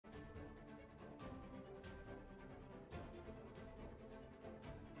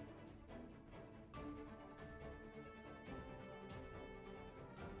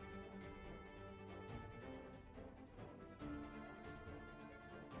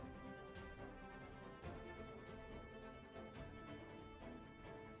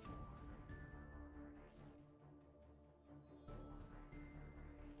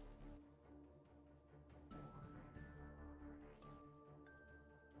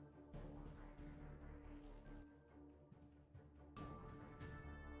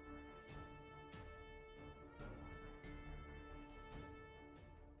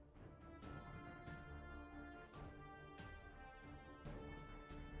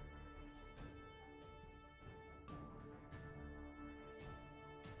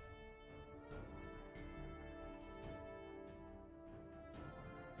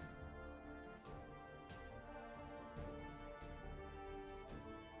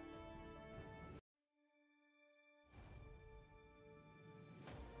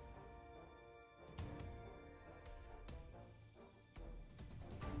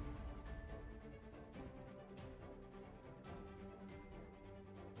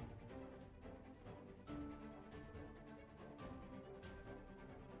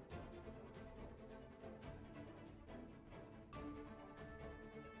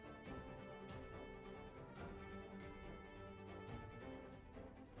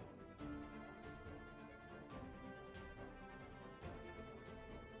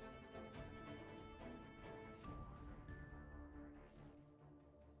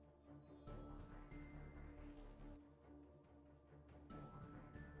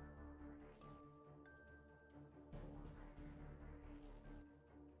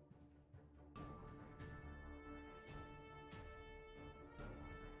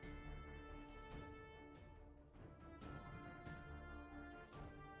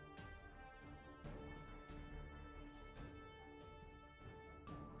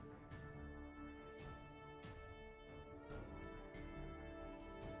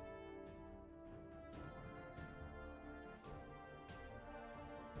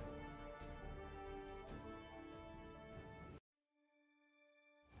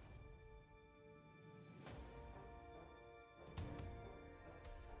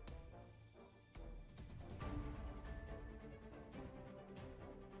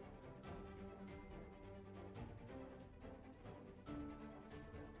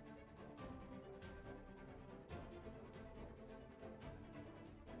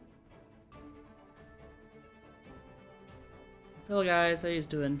Hello guys, how you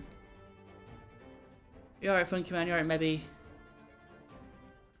doing? You alright, Funky Man? You alright, maybe?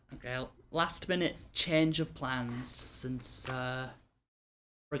 Okay, last minute change of plans since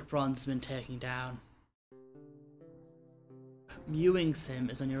Brick Bronze has been taken down. Mewing Sim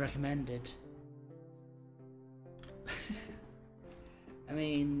is on your recommended. I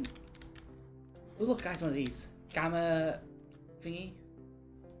mean... Oh look guys, one of these. Gamma... thingy?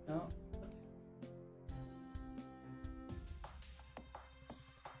 No?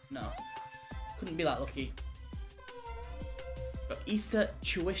 No. Couldn't be that lucky. But Easter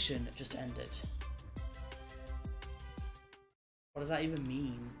tuition just ended. What does that even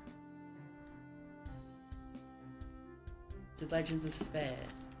mean? To Legends of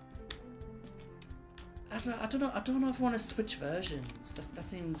Space. I don't know if I want to switch versions. That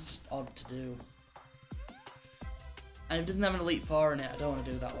seems odd to do. And if it doesn't have an Elite Four in it, I don't want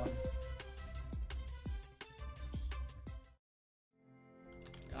to do that one.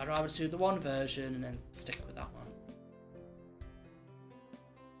 I'd rather just do the one version and then stick with that one.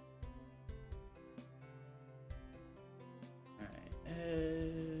 Alright,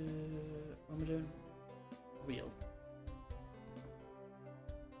 what am I doing? Wheel.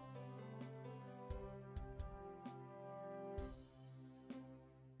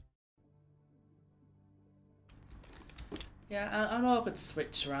 Yeah, I know I could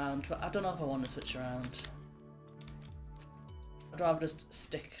switch around, but I don't know if I want to switch around. I'd rather just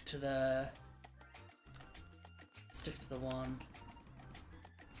stick to the one.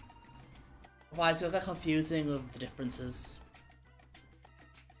 Otherwise it'll get confusing with the differences.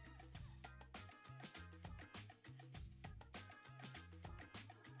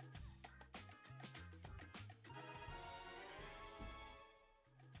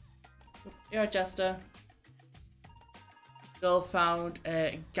 You're right, Jester. Girl found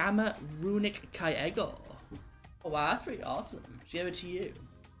a Gamma Runic Kyego. Oh wow, that's pretty awesome. She gave it to you.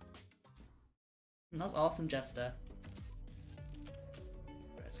 That's awesome, Jester.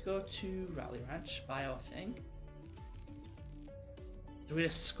 Let's go to Rally Ranch, buy our thing. Rita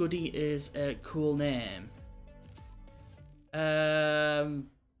Scuddy is a cool name. I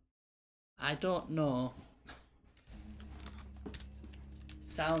don't know. It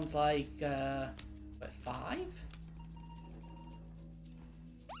sounds like what, 5?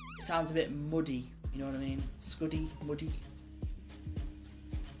 It sounds a bit muddy. You know what I mean? Scuddy, muddy.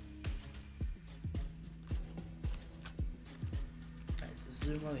 Right, let's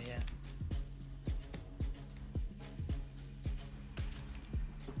zoom over here.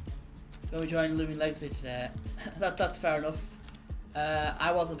 Going to join Loomian Legacy today. That's fair enough.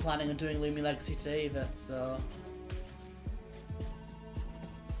 I wasn't planning on doing Loomian Legacy today either, so...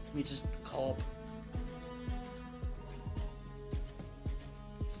 Let me just call up.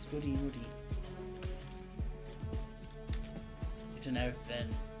 Scuddy, muddy. Done everything.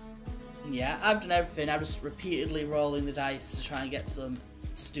 Yeah, I've done everything. I'm just repeatedly rolling the dice to try and get some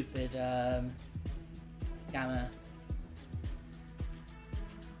stupid gamma.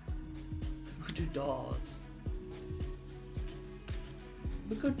 We could do doors.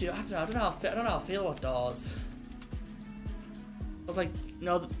 We could do. I don't know how I feel about doors. I was like,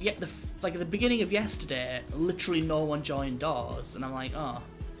 no, yeah, like at the beginning of yesterday, literally no one joined doors, and I'm like, oh.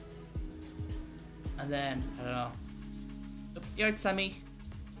 And then I don't know. You're right, Sammy.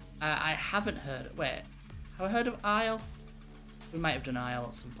 I haven't heard. Wait, have I heard of Isle? We might have done Isle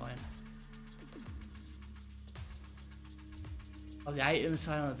at some point. Oh, the Item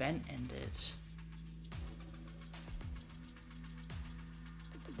Asylum event ended.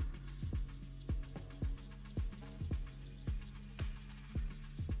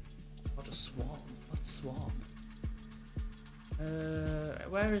 What a swarm? What swarm?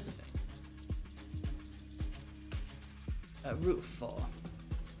 Where is the thing? Route 4,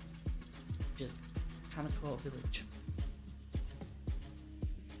 which is Kanako Village.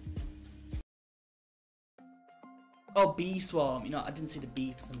 Oh, bee swarm. You know, I didn't see the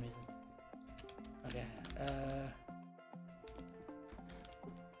bee for some reason. Okay.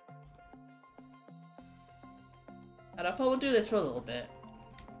 And I thought we'll do this for a little bit,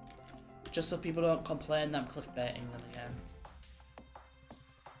 just so people don't complain that I'm clickbaiting them again.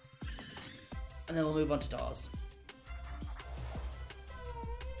 And then we'll move on to doors.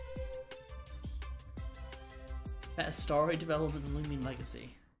 Better story development than Loomian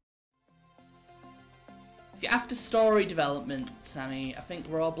Legacy. If you're after story development, Sammy, I think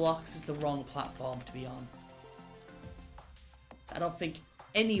Roblox is the wrong platform to be on. So I don't think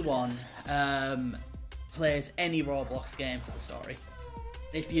anyone plays any Roblox game for the story.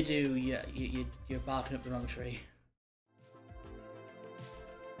 If you do, you're barking up the wrong tree.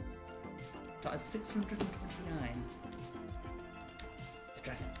 That is 629. the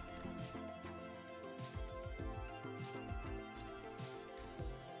dragon.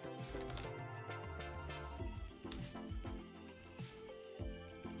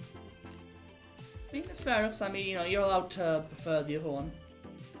 I mean, it's fair enough, Sammy. You know, you're allowed to prefer the other one.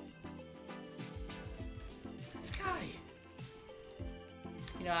 This guy.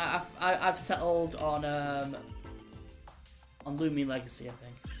 You know, I've settled on Loomian Legacy, I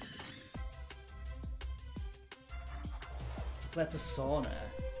think. To play Persona.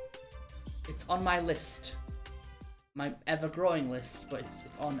 It's on my list. My ever-growing list, but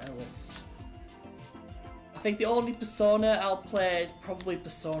it's on a list. I think the only Persona I'll play is probably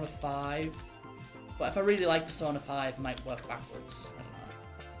Persona 5. But if I really like Persona 5, I might work backwards. I don't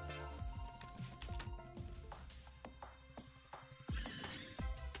know.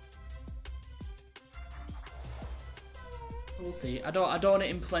 We'll see. I don't want to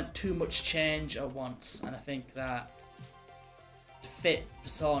implement too much change at once, and I think that to fit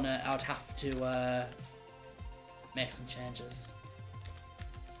Persona, I would have to make some changes.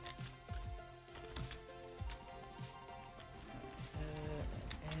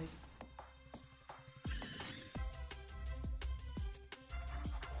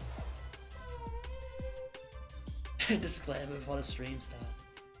 Disclaimer before the stream starts.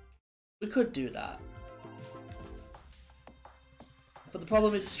 We could do that. But the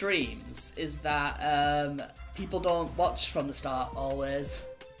problem with streams is that people don't watch from the start always.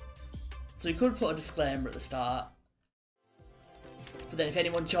 So we could put a disclaimer at the start. But then if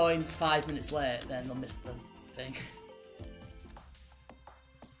anyone joins 5 minutes late, then they'll miss the thing.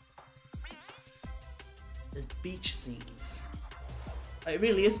 There's beach scenes. It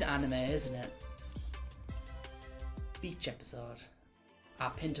really is an anime, isn't it? Beach episode.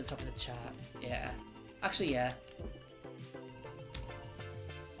 Pinned to the top of the chat. Yeah. Actually, yeah.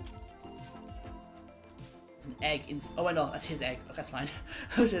 There's an egg in. Oh, wait, no, that's his egg. Okay, that's fine.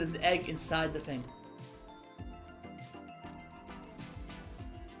 I was saying there's an egg inside the thing.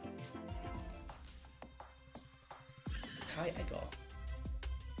 Kai Ego.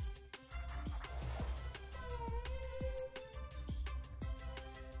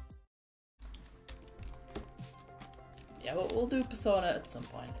 Yeah, we'll do Persona at some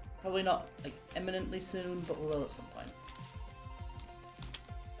point. Probably not like imminently soon, but we will at some point.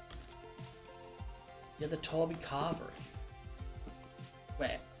 Yeah, the Toby Carvery.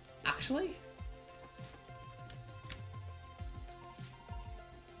 Wait, actually?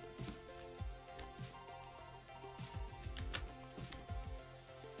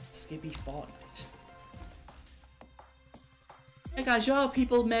 Skibby Fortnite. Hey guys, you know how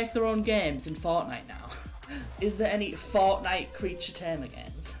people make their own games in Fortnite now? Is there any Fortnite creature tamer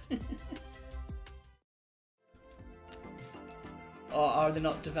games? Or are they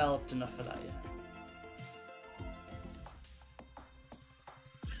not developed enough for that yet?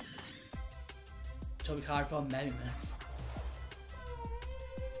 Toby Card for Memimus.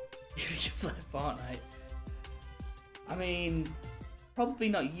 If you can play Fortnite. I mean, probably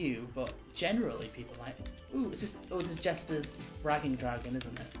not you, but generally people might. Ooh, is this? Oh, this is Jester's bragging dragon,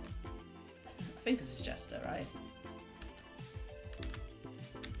 isn't it? I think this is Jester, right?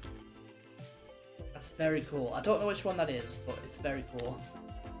 That's very cool. I don't know which one that is, but it's very cool.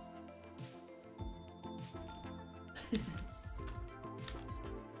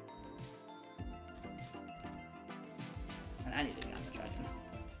 And I need to get the dragon.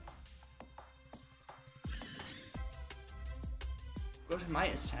 Go to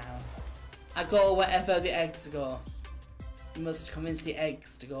Midas Town. I go wherever the eggs go. You must convince the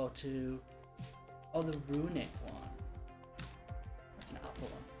eggs to go to... Oh, the runic one. That's an apple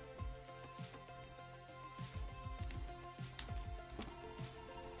one.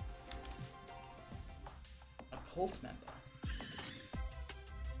 A cult member.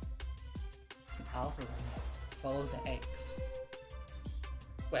 It's an alpha one. Follows the eggs.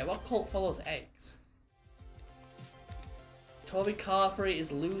 Wait, what cult follows eggs? Toby Carvery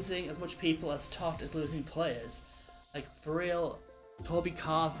is losing as much people as Tot is losing players. Like, for real... Toby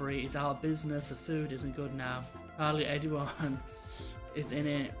Carvery is our business, the food isn't good now. Hardly anyone is in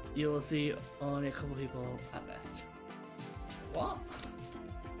it. You'll see only a couple people at best. What?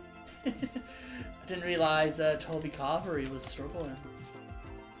 I didn't realise Toby Carvery was struggling.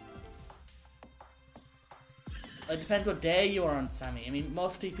 It depends what day you are on, Sammy. I mean,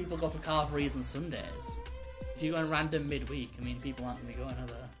 mostly people go for Carveries on Sundays. If you go on random midweek, I mean, people aren't going to be going, are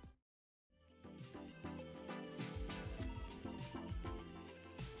they?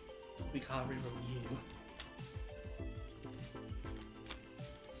 We can't review.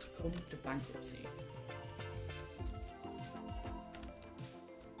 Succumb to bankruptcy.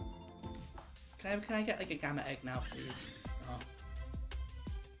 Can I get like a gamma egg now, please? Oh.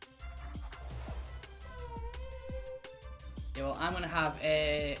 Yeah, well, I'm gonna have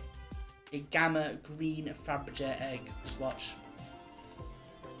a gamma green Fabergé egg. Just watch.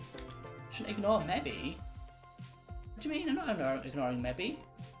 Shouldn't ignore maybe. What do you mean? I'm not ignoring maybe.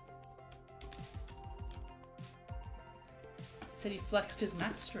 Said he flexed his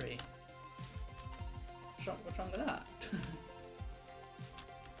mastery. What's wrong with that?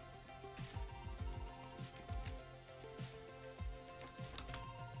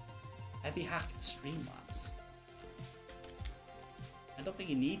 Maybe hack Streamlabs. I don't think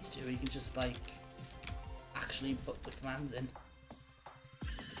he needs to. He can just like actually put the commands in.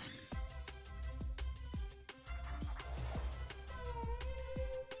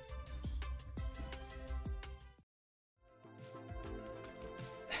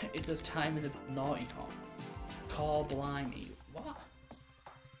 It's a time in the naughty con. Call blimey. What?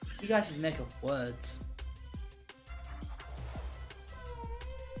 You guys just make up words.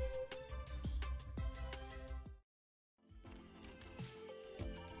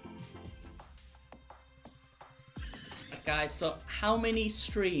 Right, guys, so how many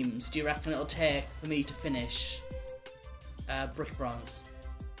streams do you reckon it'll take for me to finish Brick Bronze?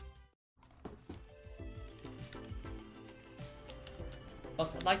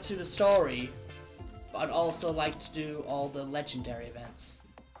 I'd like to do the story, but I'd also like to do all the legendary events.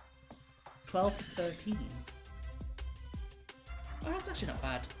 12 to 13. Oh, that's actually not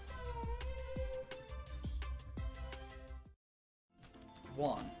bad.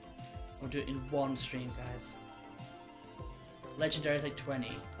 1. I'll do it in one stream, guys. Legendary is like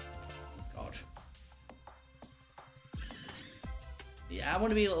 20. God. Yeah, I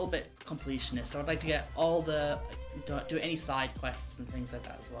want to be a little bit completionist. I would like to get all the... Don't do any side quests and things like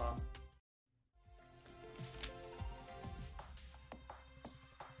that as well.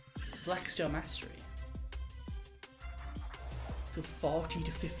 Flexed your mastery. It's a 40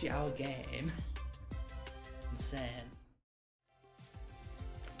 to 50 hour game. Insane.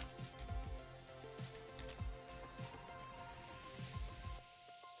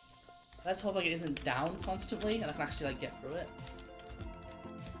 Let's hope like it isn't down constantly and I can actually like get through it.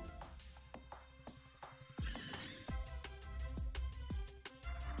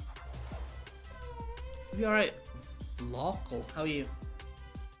 You alright? Local, how are you?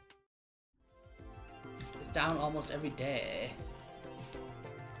 It's down almost every day.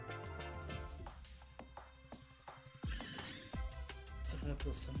 It's looking up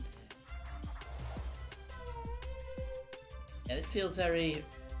till Sunday. Yeah, this feels very...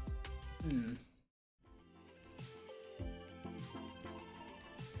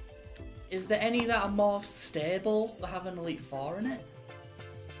 Is there any that are more stable that have an Elite 4 in it?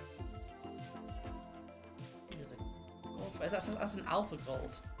 That's an alpha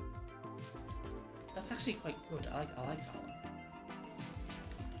gold. That's actually quite good. I like that one.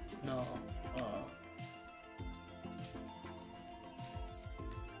 No.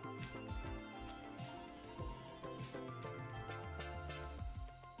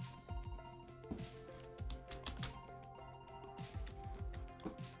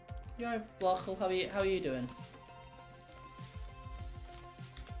 You alright, Blockle? How are you doing?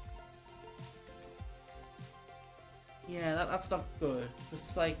 Yeah, that's not good.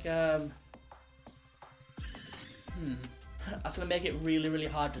 It's like, that's gonna make it really, really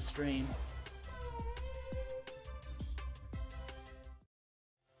hard to stream.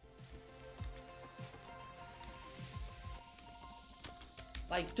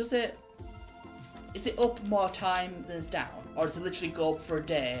 Like, is it up more time than it's down? Or does it literally go up for a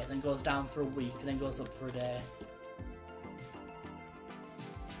day, then goes down for a week, and then goes up for a day?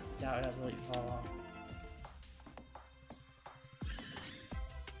 Doubt it has a Elite 4.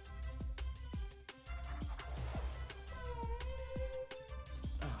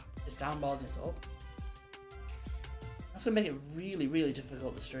 Down more than it's up. That's gonna make it really, really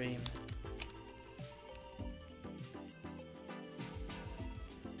difficult to stream.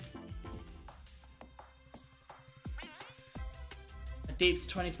 A deep's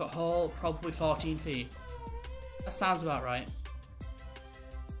 20-foot hole, probably 14 feet. That sounds about right.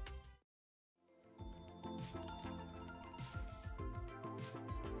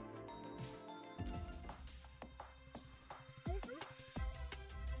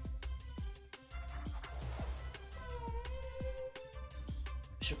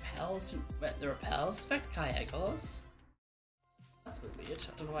 The repels affect Kayegos? That's a bit weird.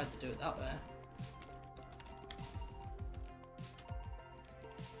 I don't know why they do it that way.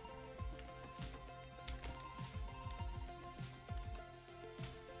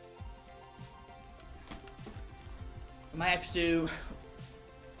 I might have to do...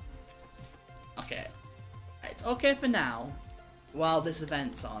 Okay. It's okay for now, while this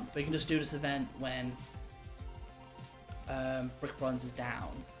event's on. We can just do this event when... brick bronze is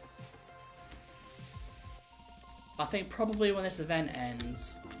down. I think probably when this event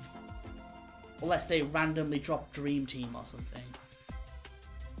ends, unless they randomly drop Dream Team or something,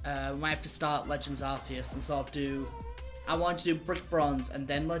 we might have to start Legends Arceus and sort of do... I want to do Brick Bronze and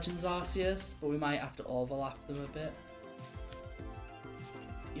then Legends Arceus, but we might have to overlap them a bit.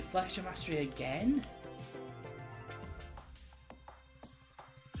 You flex your mastery again?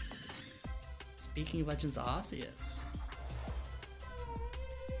 Speaking of Legends Arceus.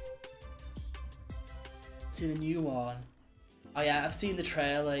 See the new one. Oh yeah, I've seen the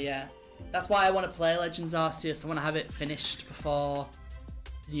trailer, yeah. That's why I want to play Legends Arceus. I want to have it finished before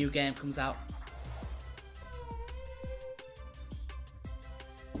the new game comes out.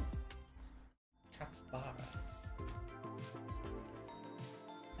 Capybara.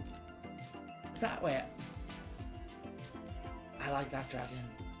 Is that way? I like that dragon.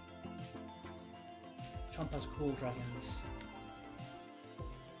 Trump has cool dragons.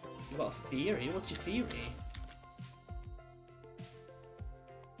 You got a theory? What's your theory?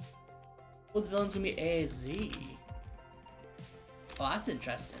 Well, the villain's gonna be AZ. Oh, that's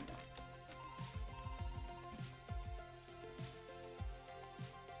interesting.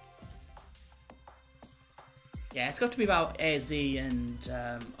 Yeah, it's got to be about AZ and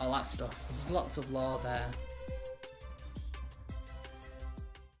all that stuff. There's lots of lore there.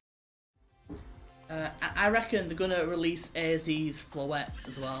 I reckon they're gonna release AZ's Floette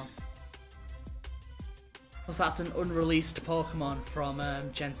as well. Plus that's an unreleased Pokemon from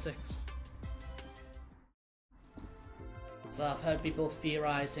Gen 6. So I've heard people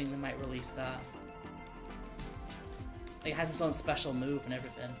theorizing they might release that. Like, it has its own special move and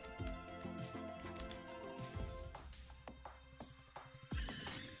everything.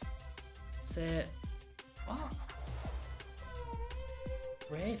 Say, what?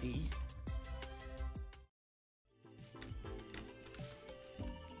 Gravy?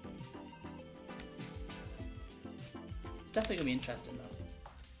 It's definitely gonna be interesting though.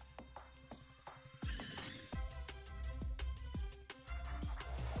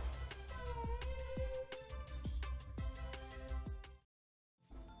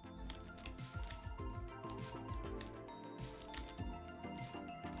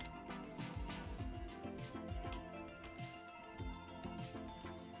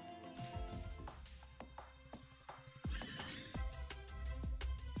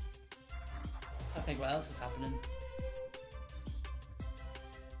 I think what else is happening?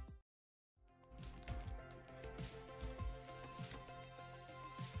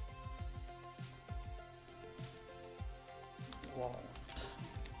 Whoa.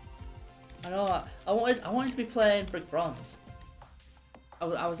 I know. I wanted to be playing Brick Bronze. I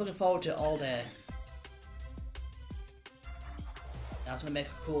was looking forward to it all day. I was gonna make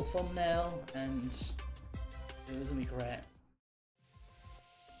a cool thumbnail, and it was gonna be great.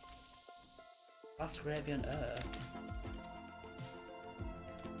 Last gravy on Earth.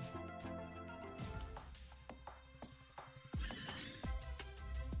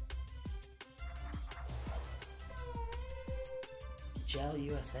 Gel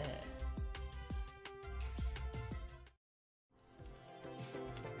USA.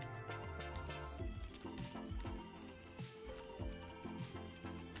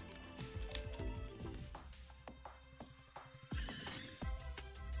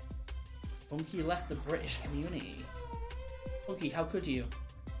 Funky left the British community. Funky, how could you?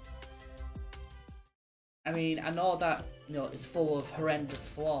 I mean, I know that, you know, it's full of horrendous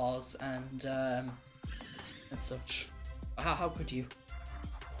flaws and such. How could you?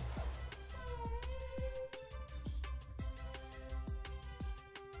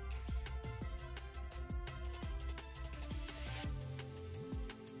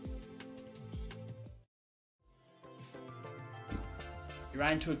 You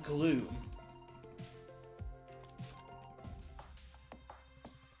ran into a gloom.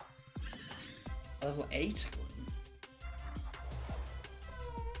 Level 8 gloom.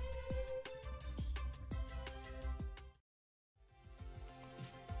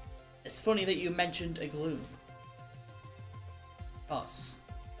 It's funny that you mentioned a gloom. Because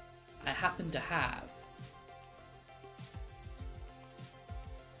I happen to have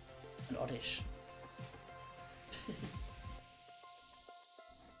an oddish.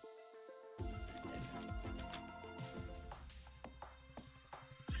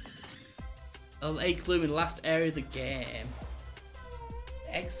 Level 8 gloom in the last area of the game.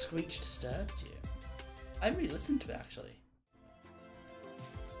 Egg Screech disturbs you. I haven't really listened to it actually.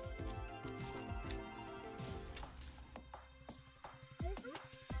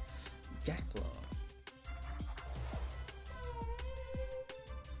 Gaklo.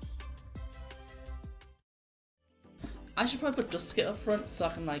 I should probably put Dusket up front so I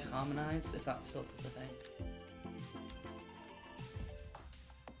can like harmonize if that still does a thing.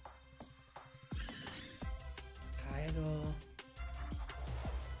 Kaido.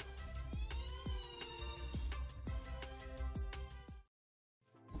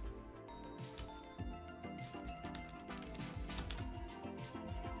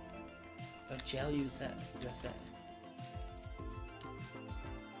 Gel USA.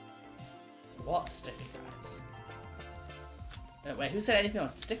 What sticker guys? Wait, who said anything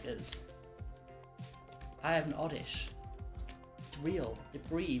about stickers? I have an oddish. It's real. It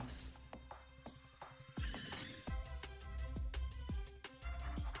breathes.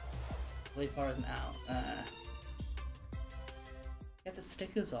 Believe far isn't out. Get the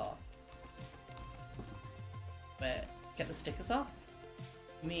stickers off. Wait, get the stickers off?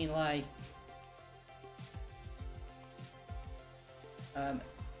 You mean like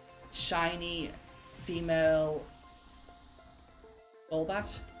shiny female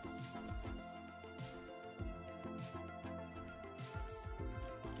Golbat?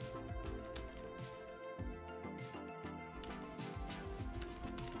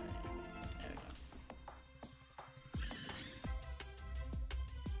 There we go.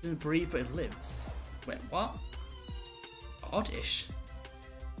 Doesn't breathe, but it lives. Wait, what? Oddish.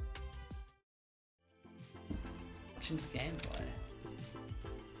 Watching this gameplay.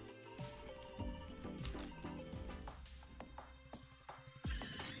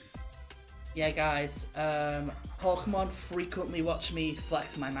 Yeah, guys. Pokemon frequently watch me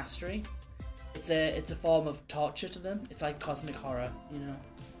flex my mastery. It's a form of torture to them. It's like cosmic horror, you know.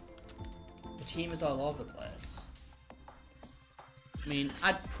 The team is all over the place. I mean,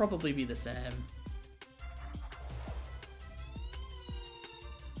 I'd probably be the same.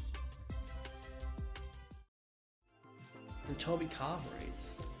 The Toby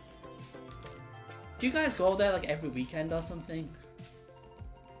Carveries. Do you guys go there like every weekend or something?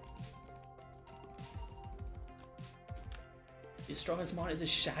 Your strongest one is a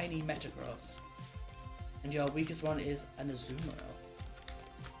shiny Metagross. And your weakest one is an Azumarill.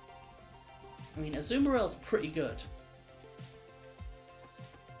 I mean, Azumarill's pretty good.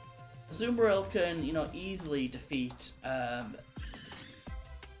 Azumarill can, you know, easily defeat some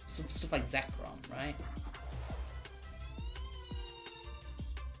stuff like Zekrom, right?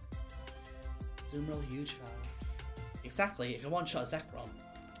 Azumarill huge fan. Exactly, it can one-shot Zekrom.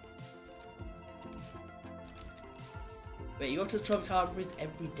 Wait, you go to the Trophy Carveries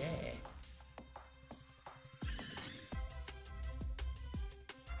every day?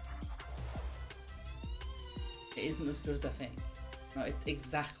 It isn't as good as I think. No, it's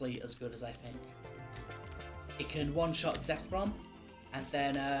exactly as good as I think. It can one-shot Zekrom, and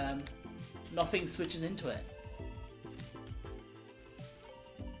then nothing switches into it.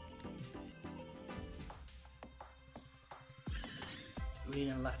 Green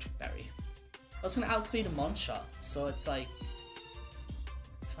and Electric Berry. Well, it's going to outspeed a one-shot, so it's like...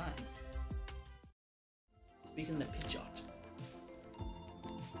 it's fine. Speaking of the Pidgeot.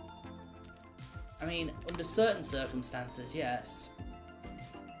 I mean, under certain circumstances, yes.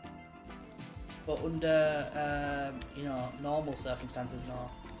 But under, you know, normal circumstances, no.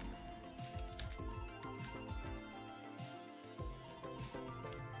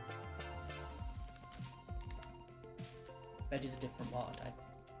 Betty's a different water type.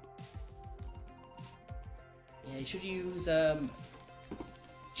 Yeah, you should use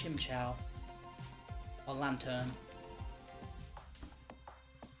Chimchar or Lantern.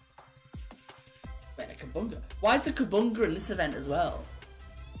 Wait, a Kabunga. Why is the Kabunga in this event as well?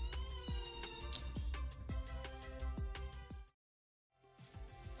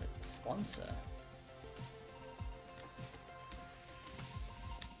 Wait, the sponsor.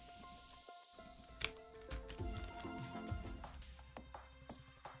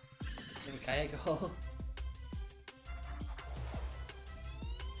 Okay, go.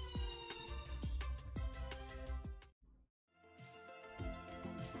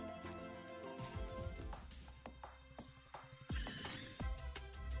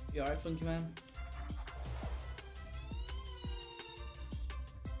 You alright, Funky Man?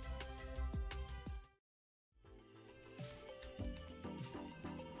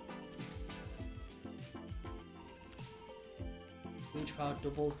 Huge power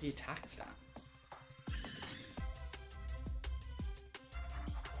doubles the attack stat.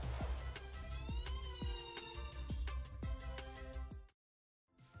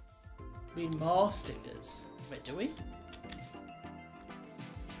 We need more stickers. Wait, do we?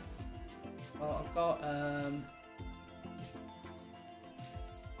 Well, I've got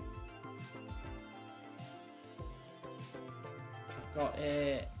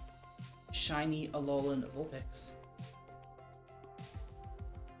a shiny Alolan Vulpix.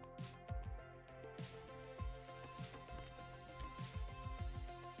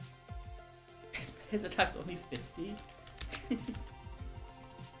 His attack's only 50.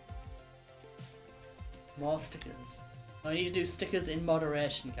 More stickers. I need to do stickers in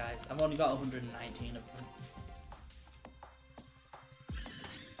moderation, guys. I've only got 119 of them.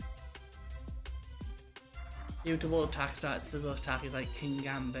 Mutable attack starts, physical attack is like King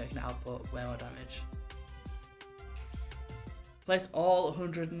Gambit, can output way more damage. Place all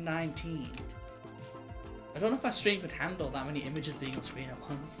 119. I don't know if my stream could handle that many images being on screen at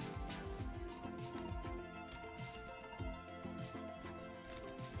once.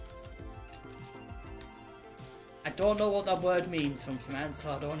 I don't know what that word means from command,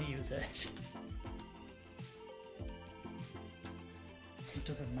 so I don't want to use it. It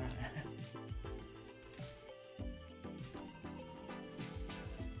doesn't matter.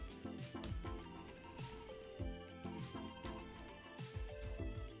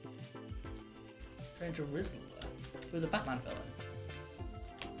 Stranger Rizzler, who the Batman villain.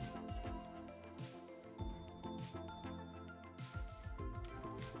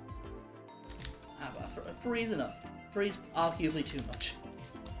 But three's enough. Three's arguably too much.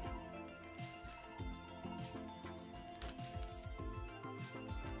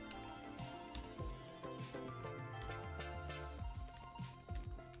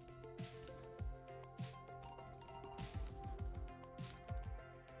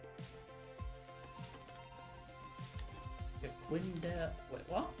 Window. Wait,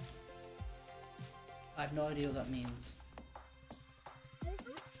 what? I have no idea what that means.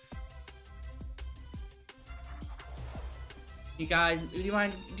 You guys, do you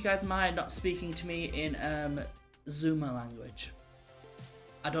guys mind not speaking to me in Zuma language?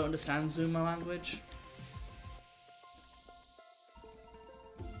 I don't understand Zuma language.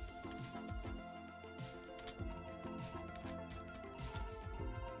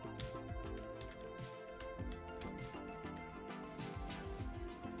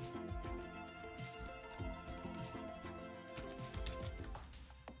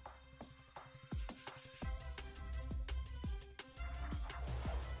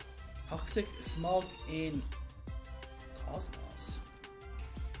 Toxic smog in Cosmos.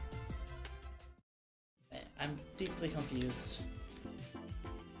 I'm deeply confused.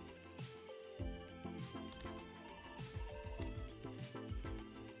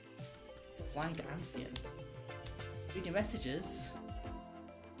 Flying to Amphion. Read your messages.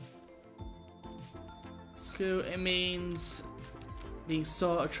 So it means being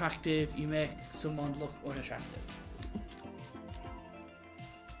so attractive you make someone look unattractive.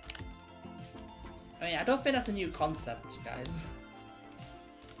 I mean, I don't think that's a new concept, guys.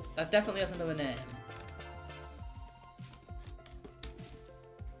 That definitely has another name.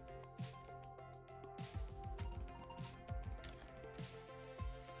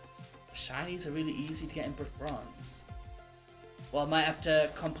 Shinies are really easy to get in Brick Bronze. Well, I might have to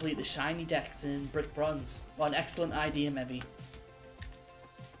complete the shiny decks in Brick Bronze. Well, an excellent idea, maybe.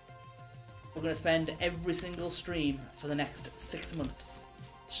 We're going to spend every single stream for the next 6 months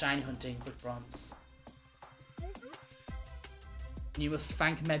shiny hunting Brick Bronze. You must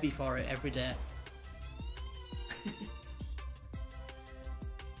thank Mebby for it every day.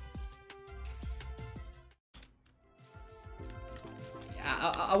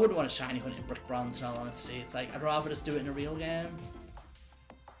 Yeah, I wouldn't want to shiny hunt in Brick Bronze in all honesty. It's like, I'd rather just do it in a real game.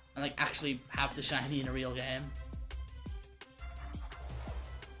 And like, actually have the shiny in a real game.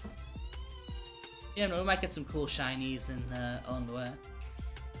 You know, we might get some cool shinies in along the way.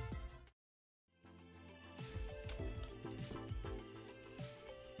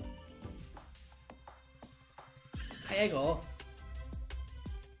 Diego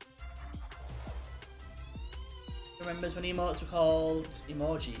remembers when emotes were called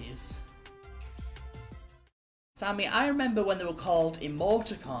emojis. Sammy, I remember when they were called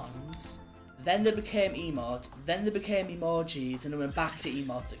emoticons, then they became emotes, then they became emojis, and they went back to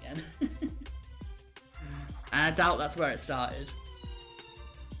emotes again. And I doubt that's where it started.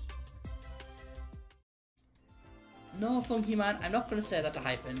 No, Funky Man, I'm not going to say that to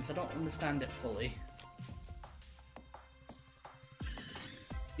Hyphen, because I don't understand it fully.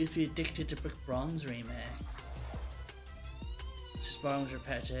 Used to be addicted to Brick Bronze remakes. It's just boring,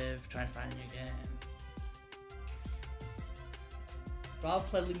 repetitive, trying to find a new game. Rather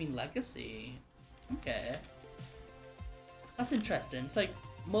play Loomian Legacy. Okay. That's interesting. It's like,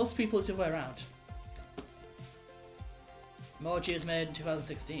 most people it's the other way around. Emoji was made in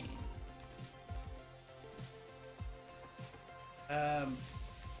 2016. I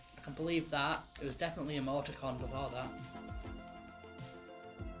can believe that. It was definitely emoticon before that.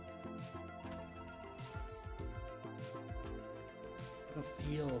 It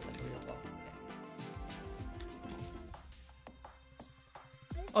feels like a real Pokemon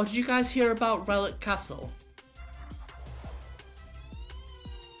Oh, did you guys hear about Relic Castle?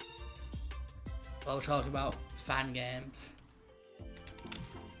 Well, we're talking about fan games.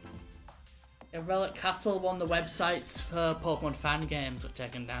 Yeah, Relic Castle, one of the websites for Pokemon fan games, got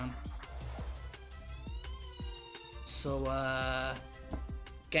taken down. So,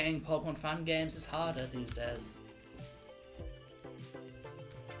 getting Pokemon fan games is harder these days.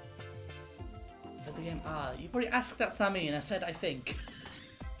 At the game, you probably asked that, Sammy, and I said I think.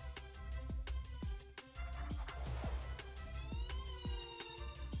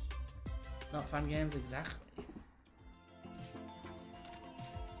 Not fan games exactly.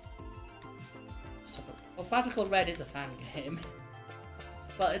 Well, Radical Red is a fan game.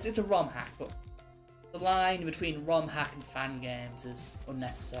 Well, it's a ROM hack, but the line between ROM hack and fan games is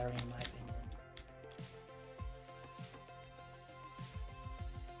unnecessary in my opinion.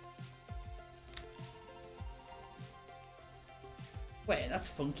 Wait, that's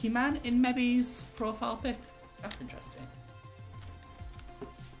Funky Man in Mebi's profile pic? That's interesting.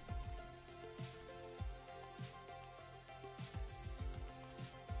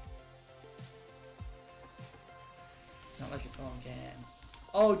 It's not like its own game.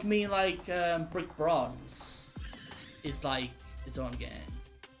 Oh, do you mean like Brick Bronze is like its own game?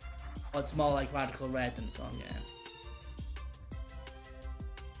 Or it's more like Radical Red than its own game?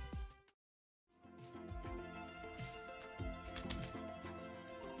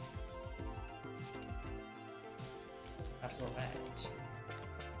 Radical Red.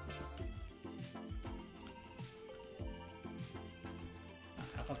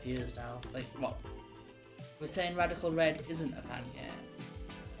 I'm confused now. Like, what? We're saying Radical Red isn't a fan game.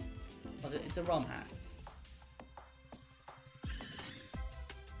 It's a ROM hack.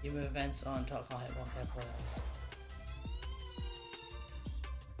 You move events on top can't hit 1K players.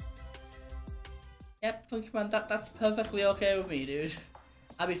 Yep, Pokemon, that's perfectly okay with me, dude.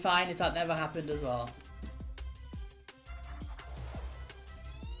 I'd be fine if that never happened as well.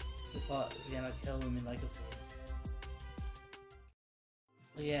 Support is gonna kill Loomian Legacy.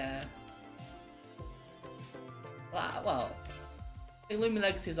 Yeah. Well, I think Loomian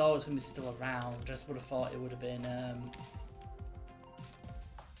Legacy is always going to be still around. I just would have thought it would have been a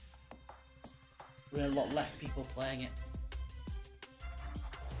lot less people playing it.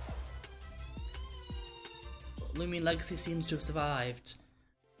 But Loomian Legacy seems to have survived,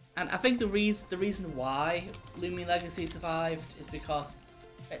 and I think the reason why Loomian Legacy survived is because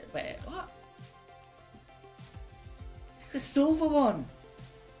wait what? It's the silver one.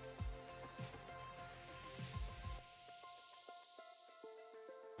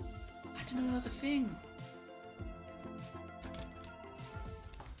 I didn't know that was a thing.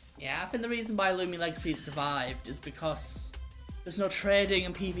 Yeah, I think the reason why Loomian Legacy survived is because there's no trading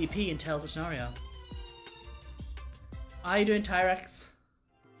and PvP in Tales of Scenario. How are you doing, Tyrex?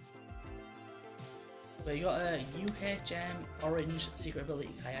 Well, you got a UHM Orange Secret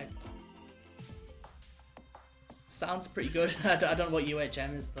Ability Kayak. Sounds pretty good. I don't know what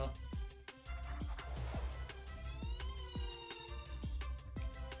UHM is though.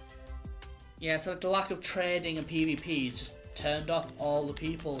 Yeah, so the lack of trading and PvP has just turned off all the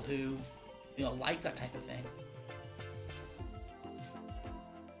people who, you know, like that type of thing.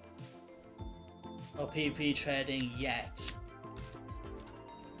 No PvP trading yet.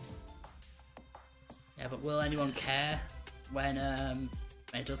 Yeah, but will anyone care when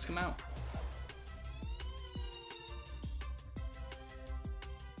it does come out?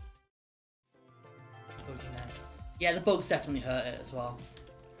 Nice. Yeah, the bugs definitely hurt it as well.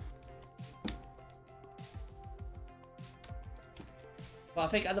 But I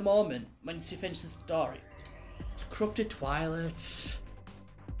think at the moment, once you finish the story, Corrupted Twilight.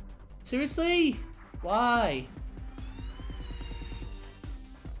 Seriously? Why?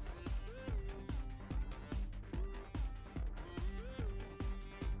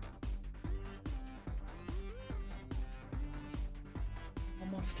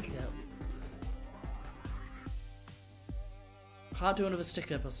 One more sticker. Can't do another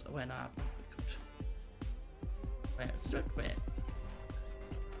sticker, but wait, nah. Wait.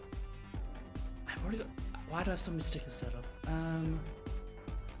 I've already got. Why do I have so many stickers set up?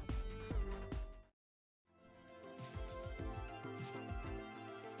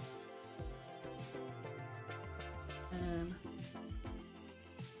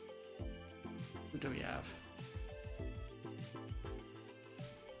 Who do we have?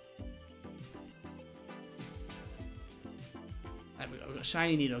 We've got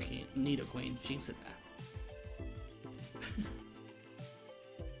Shiny Nidoqueen. She can sit there.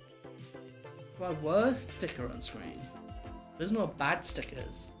 My worst sticker on screen. There's no bad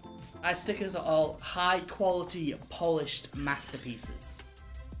stickers. My stickers are all high quality, polished masterpieces.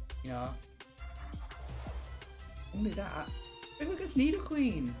 you know. Only that. Look at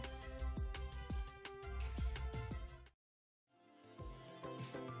Nidoqueen.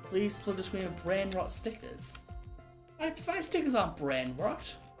 Please flood the screen with brain rot stickers. My stickers aren't brain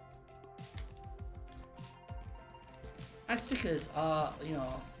rot. My stickers are, you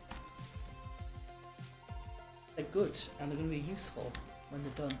know, they're good and they're going to be useful when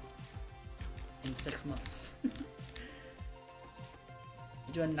they're done in 6 months. You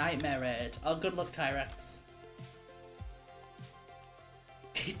do a nightmare raid. Oh, good luck, Tyrex.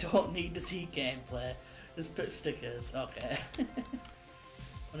 You don't need to see gameplay. Just put stickers. Okay.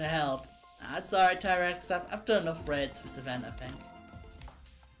 Wanna help? That's alright, Tyrex. I've done enough raids for this event, I think.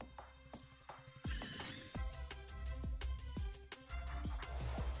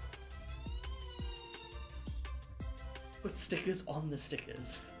 Put stickers on the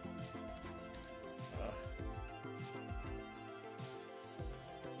stickers.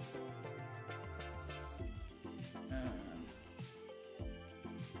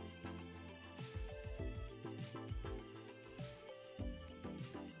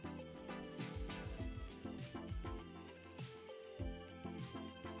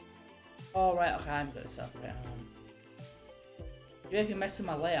 Oh right, okay, I'm gonna separate. You're making a mess of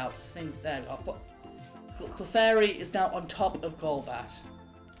my layouts. Things there. I'll put. Clefairy is now on top of Golbat.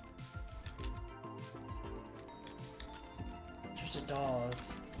 Just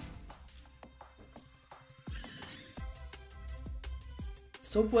adores.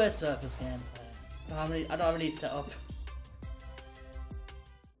 Subway Surfers gameplay. I don't have any set up.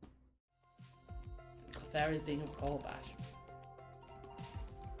 Clefairy is being a Golbat.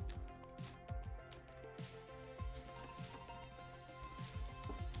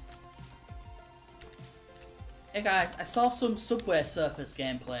 Hey guys, I saw some Subway Surfers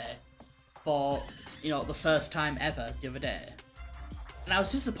gameplay for, you know, the first time ever the other day. And I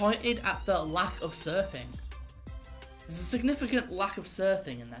was disappointed at the lack of surfing. There's a significant lack of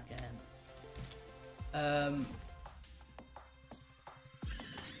surfing in that game.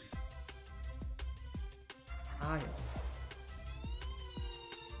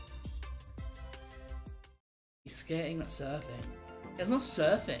 He's skating, not surfing. There's no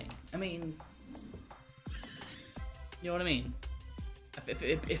surfing. I mean... You know what I mean?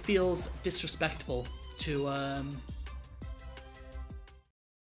 It feels disrespectful to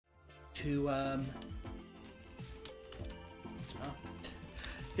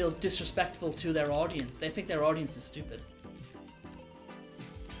feels disrespectful to their audience. They think their audience is stupid.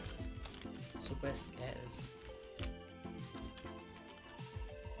 Subway skaters.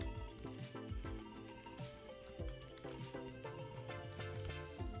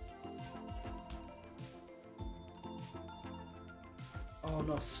 Oh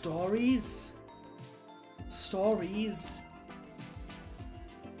no, stories? Stories?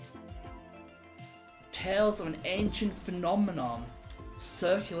 Tales of an ancient phenomenon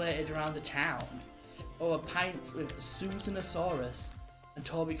circulated around the town. Over pints with Susanosaurus and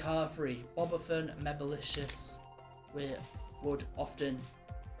Toby Carfrey, Bobathon and Mebelicious would often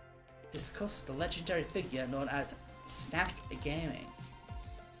discuss the legendary figure known as Snack Gaming,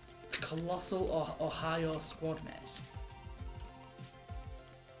 the colossal Ohio squadmate.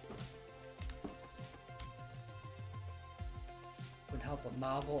 Couldn't help but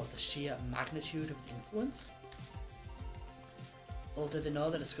marvel at the sheer magnitude of his influence. Little did they know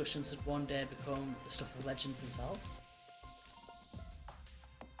that discussions would one day become the stuff of legends themselves.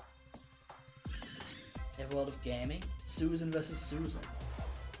 The world of gaming, Susan versus Susan.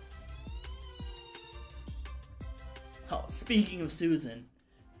 Oh, speaking of Susan,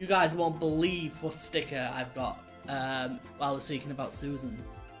 you guys won't believe what sticker I've got while we're speaking about Susan.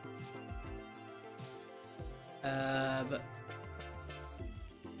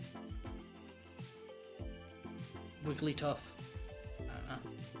 Wigglytuff. I don't know.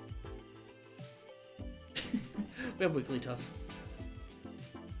 We have Wigglytuff.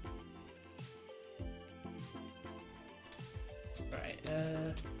 Right,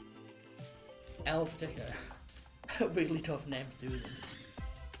 L sticker. Wigglytuff named Susan.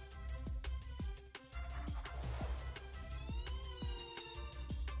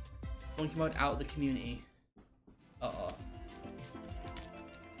 Funky mode out of the community. Uh-oh.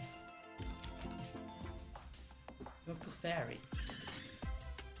 Local fairy.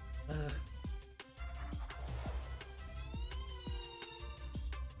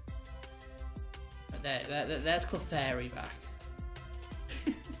 There's Clefairy back.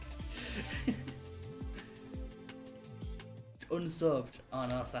 It's unsubbed. Oh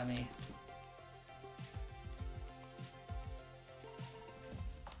no, Sammy.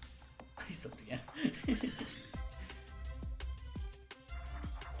 He's subbed again.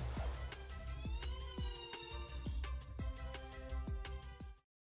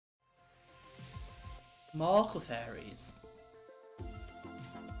 More Clefairies.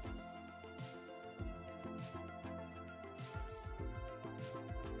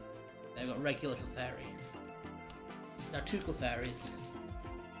 They've got regular Clefairy. There are 2 Clefairies.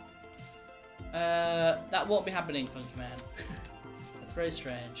 That won't be happening, Funky Man. That's very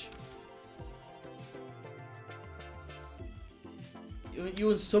strange. You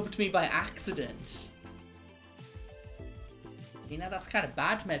unsubbed me by accident. You know, that's kind of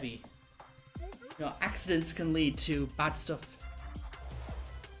bad, maybe. You know, accidents can lead to bad stuff.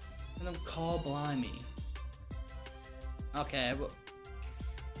 And I'm core blimey. Okay, well,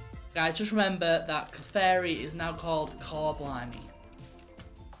 guys, just remember that Clefairy is now called core blimey.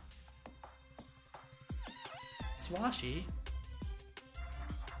 Swashy?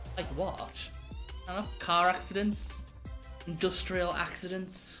 Like what? I don't know, car accidents, industrial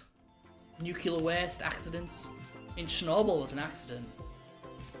accidents, nuclear waste accidents. I mean, Chernobyl was an accident.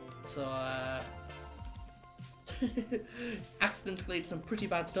 So, accidents can lead to some pretty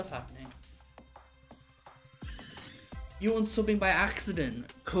bad stuff happening. You unsubbing by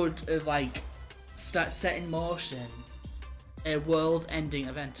accident could have, like, set in motion a world-ending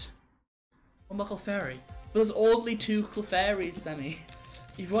event. One more Clefairy. There's only 2 Clefairies, Sammy.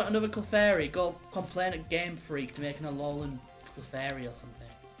 If you want another Clefairy, go complain at Game Freak to make an Alolan Clefairy or something.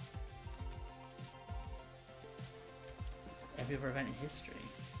 Every other event in history.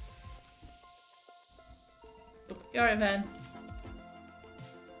 Oh, you alright, man?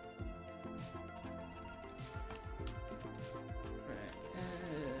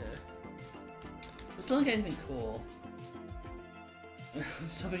 We're still not getting anything cool.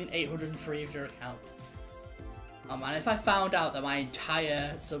 Stopping 803 of your accounts. Oh man, if I found out that my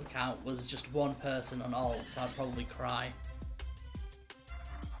entire sub count was just one person on alts, I'd probably cry.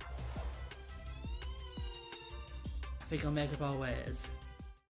 I think I'll make up our ways.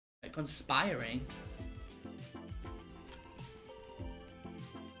 Like, conspiring?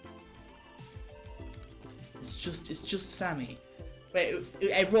 It's just Sammy. Wait,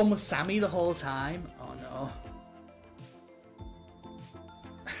 everyone was Sammy the whole time? Oh no.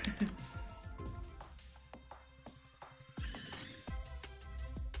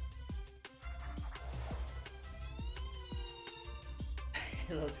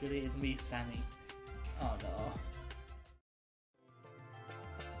 That's good, it's me, Sammy. Oh no.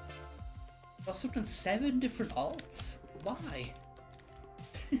 I've subbed on 7 different alts? Why?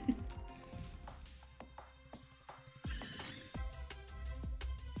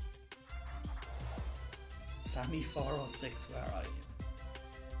 Sammy 406, where are you?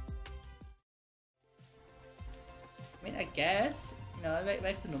 I mean, I guess, you know, it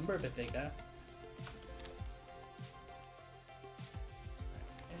makes the number a bit bigger.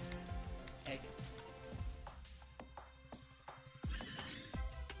 Egg.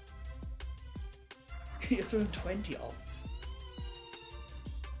 You're doing 20 alts.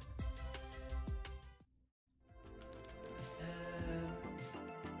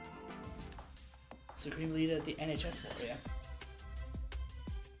 Supreme Leader, the NHS Warrior.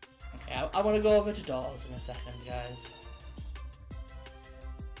 Okay, I want to go over to doors in a second, guys.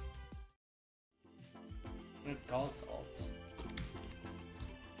 God's alts.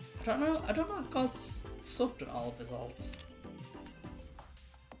 I don't know if God's subbed on all of his alts.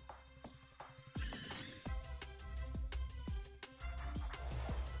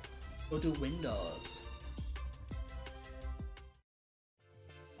 Go to Windows.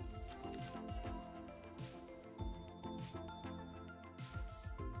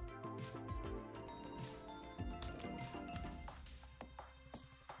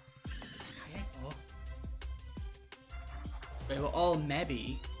 They were all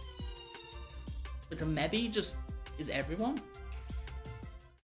maybe. But a maybe just is everyone?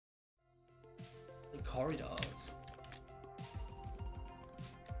 The corridors.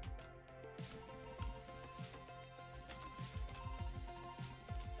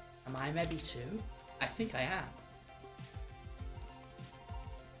 Am I maybe too? I think I am.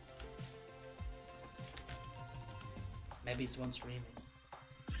 Maybe someone's streaming.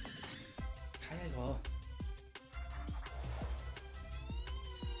 Can I go?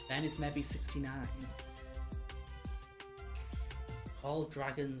 Then is maybe 69. Call of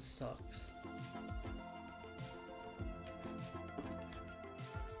Dragons sucks.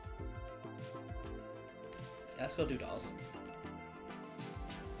 Yeah, let's go do dolls.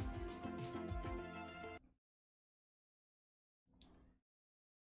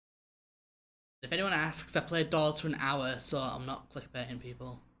 If anyone asks, I played dolls for an hour, so I'm not clickbaiting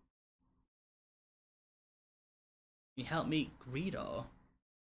people. Can you help me, Greedo?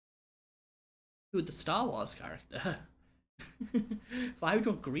 Who, the Star Wars character? Why would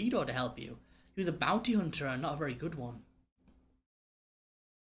you want Greedo to help you? He was a bounty hunter and not a very good one.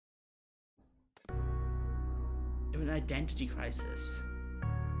 An identity crisis.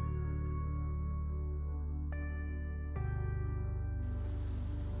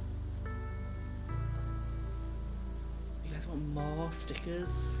 You guys want more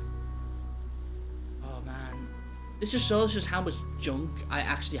stickers? Oh man. This just shows just how much junk I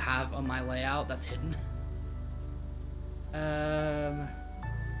actually have on my layout that's hidden. I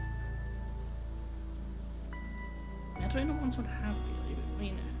don't know what ones would have really. I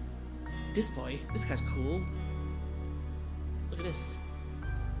mean, this guy's cool. Look at this.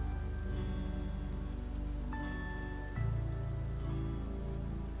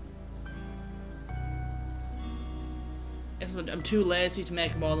 I'm too lazy to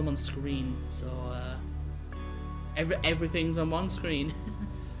make them all on one screen, so everything's on one screen.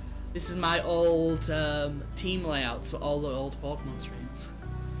 This is my old team layouts for all the old Pokemon streams.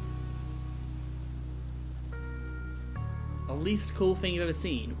 The least cool thing you've ever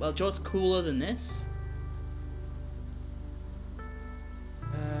seen. Well, do you know what's cooler than this?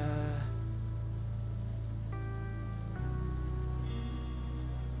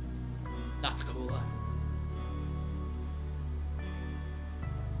 That's cooler.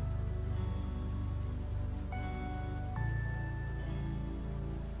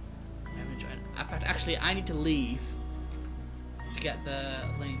 I'm enjoying it. In fact, actually, I need to leave to get the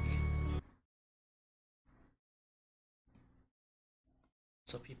link.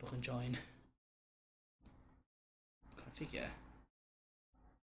 So people can join. Configure.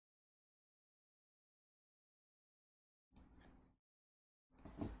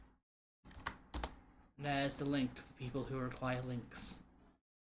 There's the link for people who require links.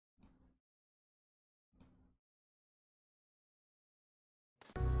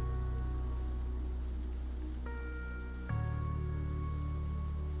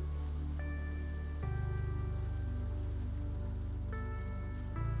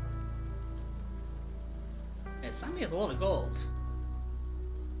 Yeah, Sammy has a lot of gold.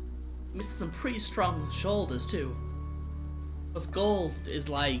 Missed some pretty strong shoulders too. Because gold is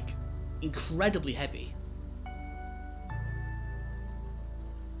like incredibly heavy.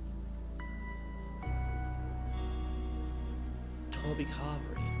 Toby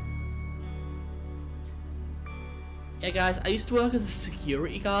Carvery. Yeah guys, I used to work as a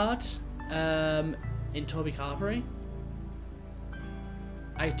security guard in Toby Carvery.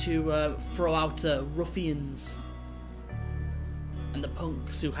 I had to throw out the ruffians and the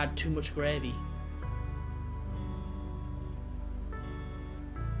punks who had too much gravy.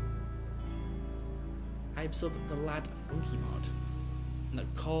 Hypes up the Lad Funky mod and the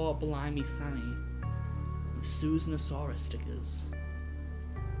Core Blimey Sammy with Susanosaurus stickers.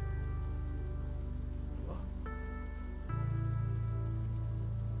 What?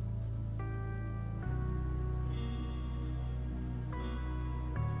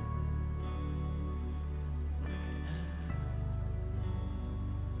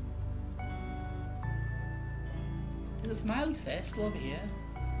 Is a Smiley's face still over here?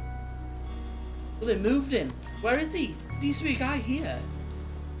 Well, they moved him. Where is he? There used to be a guy here.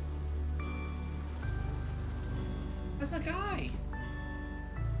 Where's my guy?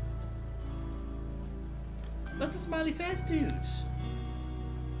 Where's the smiley face dude? Is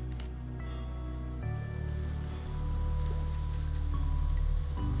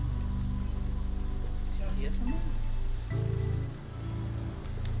he out here somewhere?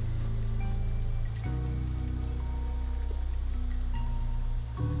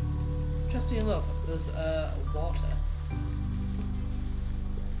 Interesting enough, there's water.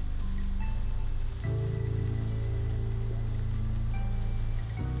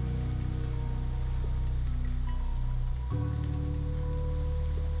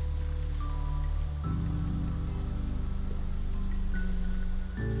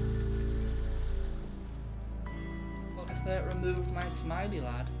 Well, I guess they removed my smiley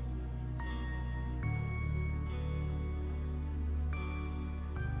lad.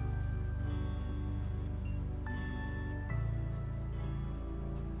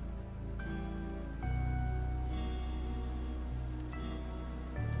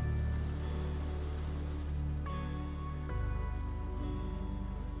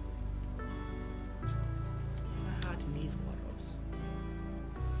 These wardrobes.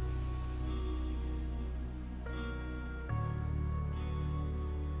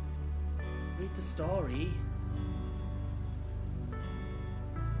 Read the story.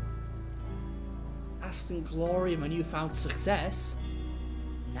 Aston glory of my newfound success.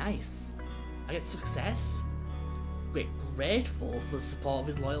 Nice. I get success. We're grateful for the support of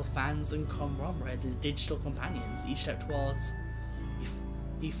his loyal fans and comrades, his digital companions, each step towards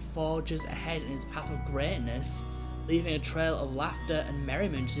he forges ahead in his path of greatness, leaving a trail of laughter and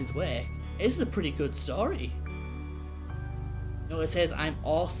merriment in his wake. This is a pretty good story. You know, it says, I'm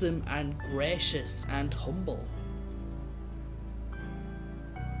awesome and gracious and humble.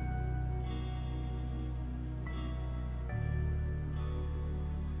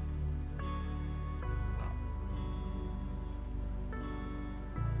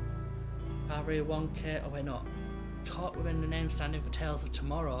 Cavalry 1K, oh wait, no. Taught within the name standing for Tales of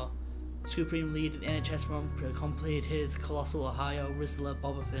Tomorrow. Supreme lead at the NHS run completed his Colossal Ohio, Rizzler,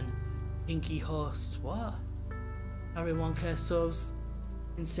 Bobathon, Pinky Host. What? Cavalry 1K subs.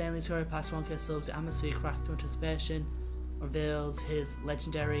 Insanely sorry past 1K subs. Amazon cracked to anticipation. Reveals his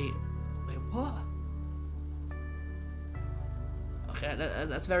legendary. Wait, what? Okay,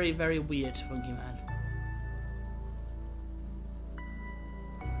 that's very, very weird, Funky Man.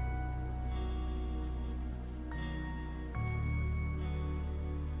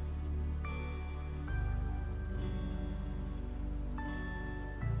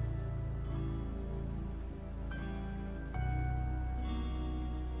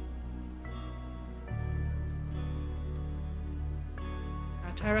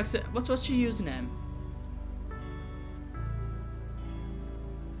 Tyrex, what's your username?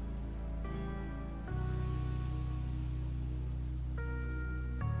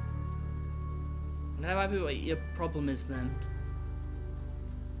 And that might be what your problem is then.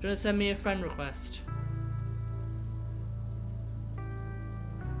 Do you want to send me a friend request?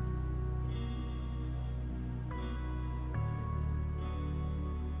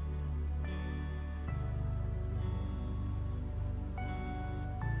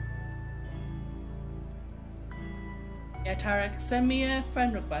 Yeah, Tarek, send me a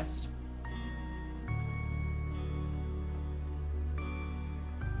friend request.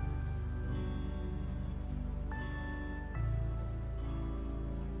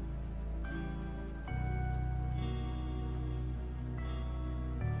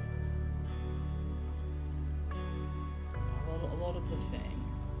 A lot of the thing.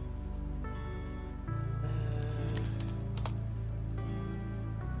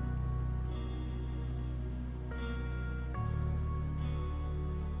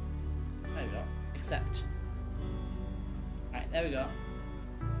 Accept. Alright, there we go.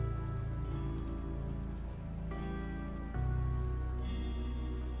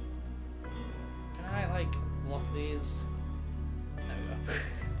 Can I, like, block these? There we go.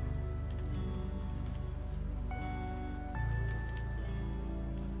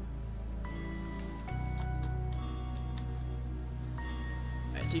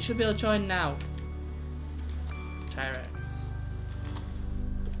 Alright, so you should be able to join now. Tyrex.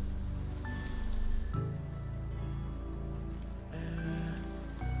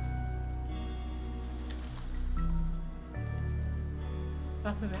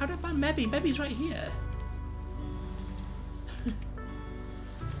 How do I ban Mebby? Mebby's right here.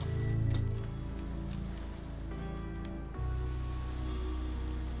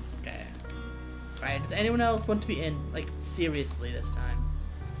 Okay. Right, does anyone else want to be in? Like, seriously this time?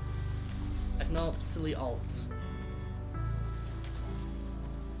 Like, no silly alts.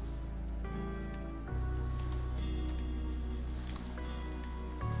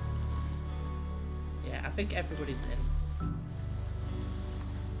 Yeah, I think everybody's in.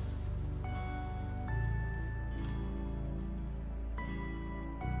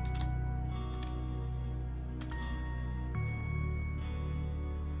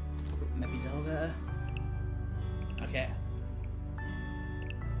 Mebby's elevator. Okay.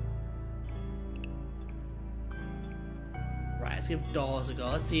 Right, let's give doors a go.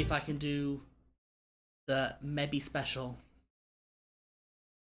 Let's see if I can do the Mebby special.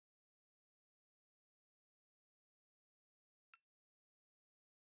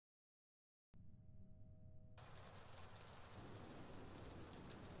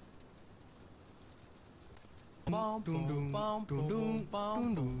 Is that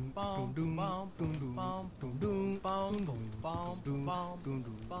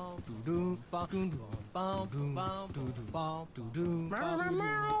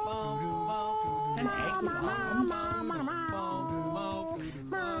an egg with arms?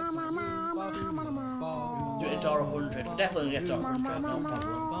 Do it at door 100. We're definitely gonna get door 100, no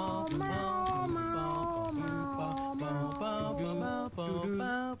problem.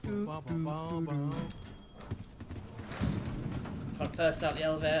 First out the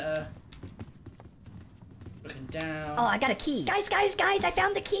elevator. Looking down. Oh, I got a key. Guys, I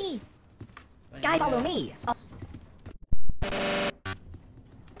found the key. Guys, follow me. Oh.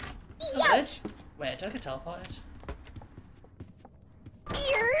 Yes. Wait, did I get teleported?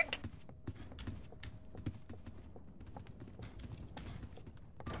 Yerk.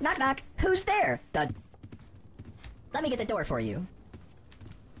 Knock knock. Who's there? Let me get the door for you.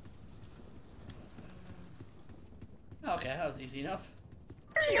 Okay, that was easy enough.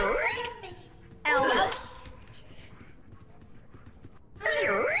 Ow.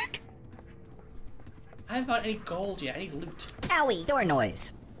 I haven't found any gold yet. I need loot. Owie. Door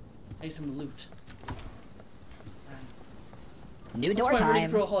noise. I need some loot. New That's door why I'm running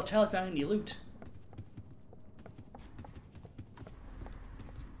time. for a hotel if I have any loot.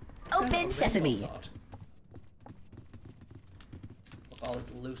 Open sesame. Look, all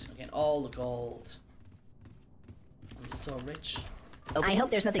this loot. I'm getting all the gold. I'm so rich. I hope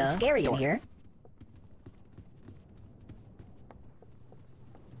there's nothing scary in here.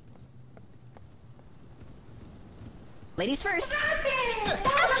 Ladies first.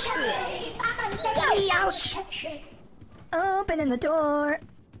 Ouch! Opening the door.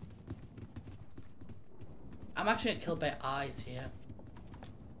 I'm actually getting killed by eyes here.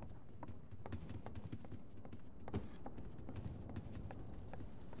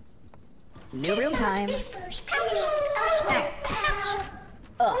 New room time.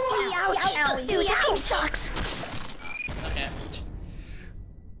 Ouch! Dude, this game sucks. Okay.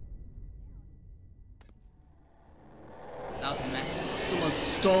 That was a mess. Someone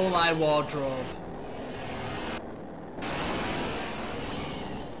stole my wardrobe.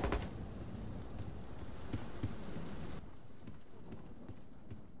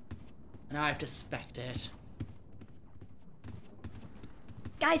 Now I have to spectate.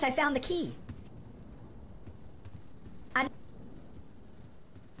 Guys, I found the key.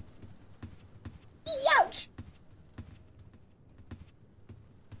 Ouch!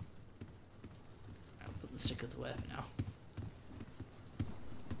 I'll put the stickers away for now.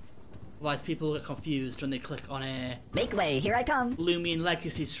 Otherwise people get confused when they click on a Make way, here I come. Loomian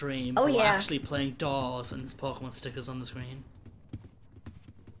Legacy stream. Oh, while yeah. actually playing Doors and there's Pokemon stickers on the screen.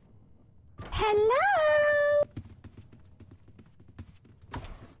 Hello!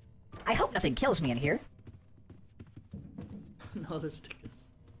 I hope nothing kills me in here. No, the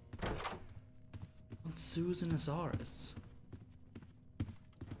stickers. On Susan Azaris.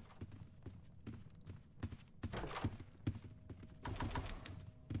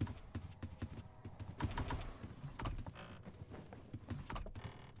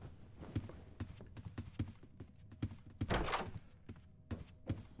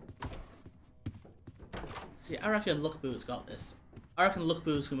 See, I reckon Lookboo's got this. I reckon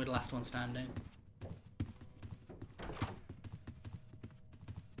Lookboo's gonna be the last one standing.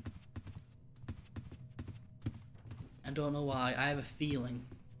 I don't know why, I have a feeling.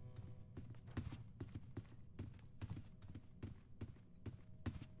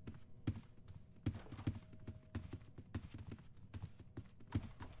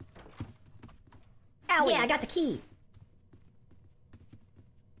 Owie. Yeah, I got the key.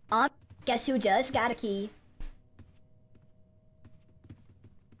 Guess who just got a key?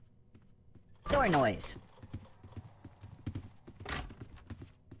 Door noise.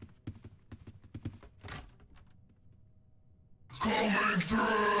 Coming through!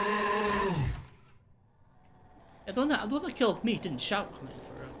 Yeah, the one that killed me didn't shout coming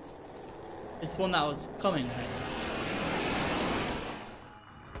through. It's the one that was coming right now.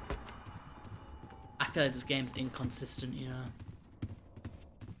 I feel like this game's inconsistent, you know.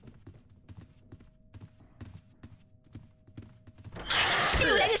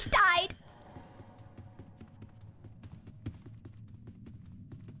 Dude, I just died!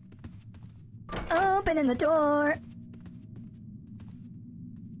 Opening the door.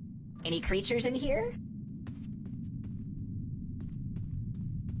 Any creatures in here?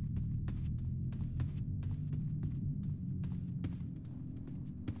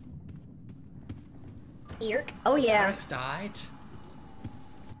 Eark? Oh yeah. Tyrex died.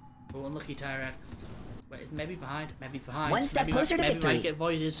 Oh, unlucky Tyrex. Wait, is maybe behind? Maybe he's behind. One step maybe closer to maybe victory. might get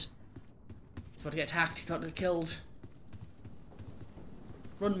voided. He's about to get attacked. He's about to get killed.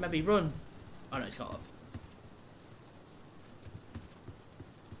 Run, maybe run. Oh no, he's caught up.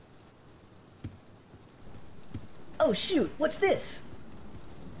 Oh shoot, what's this?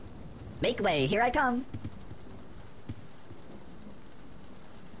 Make way, here I come.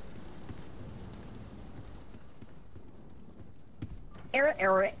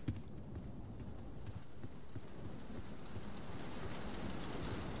 Error.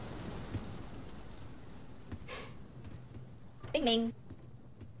 Bing bing.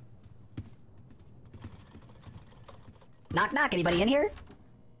 Knock knock, anybody in here?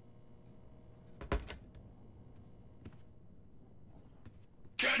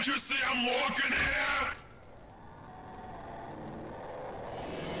 Can't you see I'm walking here?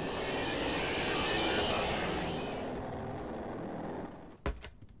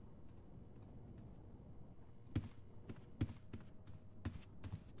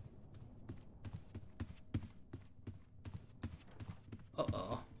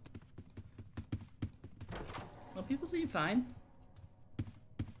 People seem fine.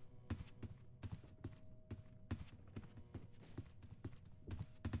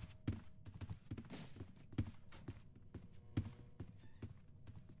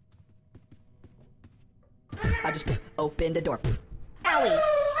 I just opened a door. Owie!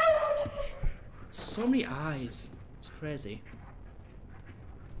 So many eyes. It's crazy.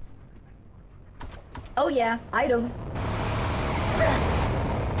 Oh yeah, item.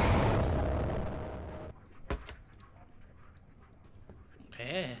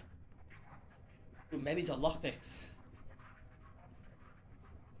 Okay. Ooh, maybe it's a lockpicks.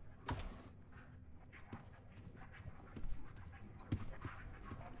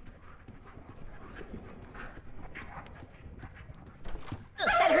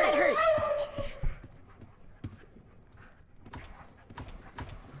 That hurt, that hurt.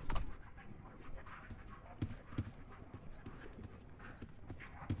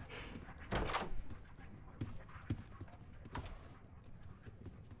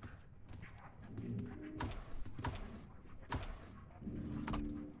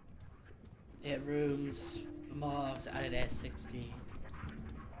 Rooms, mobs, added S60.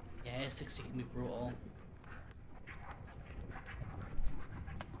 Yeah, S60 can be brutal.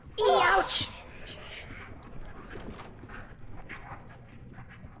 Ouch!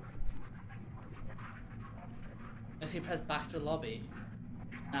 I see press back to the lobby.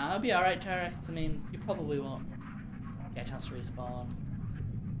 Nah, I'll be alright, Terex. I mean, you probably won't get a chance to respawn.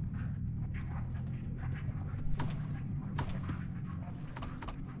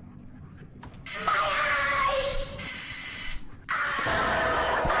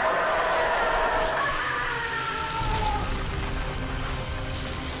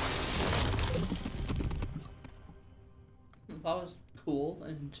 That was cool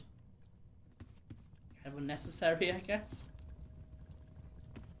and kind of unnecessary, I guess.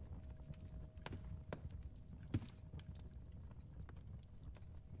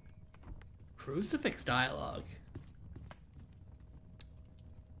 Crucifix dialogue.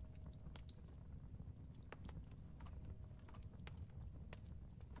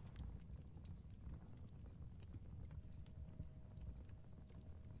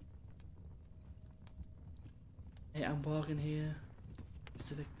 Hey, I'm walking here.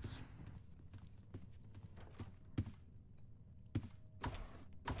 Crucifix.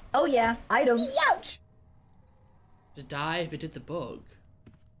 Oh yeah, item. Ouch! To die if it did the bug.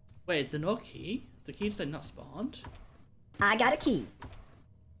 Wait, is there no key? Is the key just like not spawned? I got a key.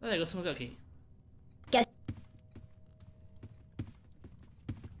 Oh, there you go, someone got a key. Guess.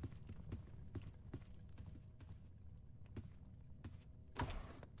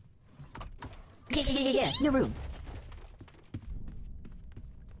 Yeah, new room.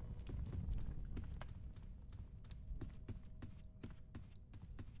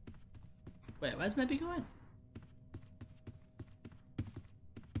 Wait, where's Maybe going?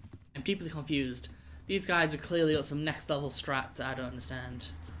 I'm deeply confused. These guys are clearly got some next level strats that I don't understand.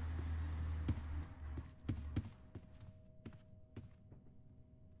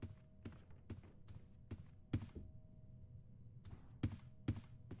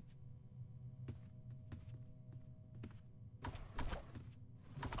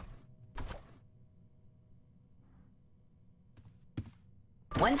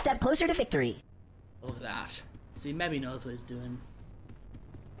 One step closer to victory. Look at that. See, Maybe knows what he's doing.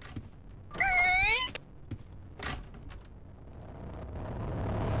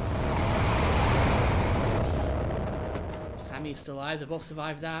 Sammy's still alive, they both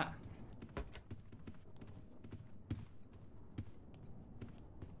survived that.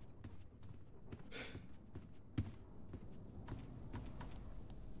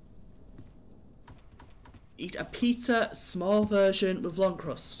 Eat a pizza, small version with long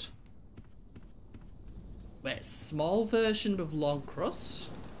crust. Wait, small version with long crust?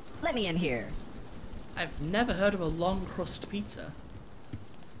 Let me in here. I've never heard of a long crust pizza.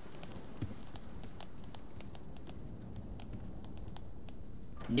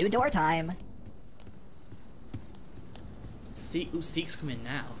 New door time. Ooh, Seek's coming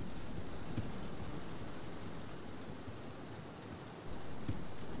now.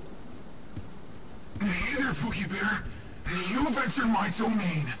 Hey there, Fookie Bear. You've entered my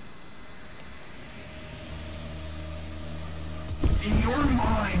domain. You're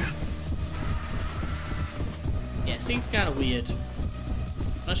mine. Yeah, Seek's kinda weird.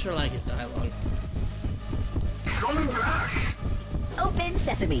 Not sure I like his dialogue. Come back. Open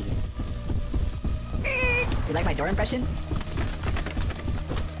sesame. You like my door impression?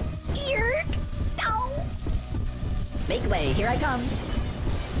 Eek! No! Make way, here I come.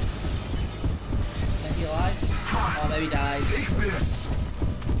 Maybe alive? Oh, maybe died. Take this.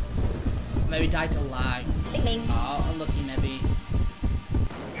 Maybe died to lag. Bing bing. Oh, unlucky maybe.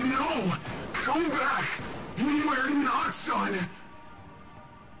 No! Come back! We're not, son!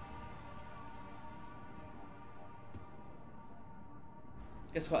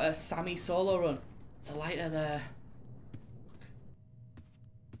 Guess what? A Sammy solo run. There's a lighter there.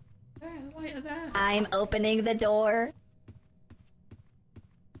 There's a lighter there. I'm opening the door.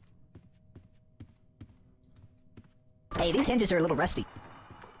 Hey, these hinges are a little rusty.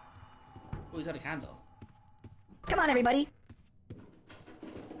 Oh, he's got a candle. Come on, everybody.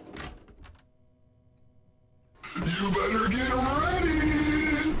 You better get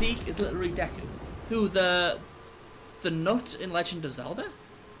ready! Seek is literally Deku. Who, the nut in Legend of Zelda?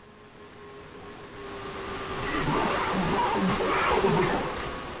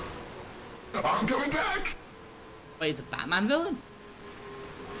 I'm coming back! Wait, he's a Batman villain?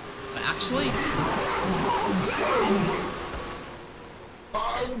 Wait, actually?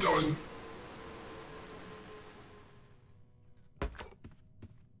 I'm done.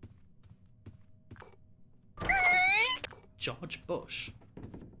 George Bush.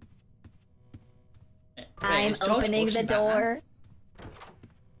 Wait, I'm is George opening Bush the in Batman? door.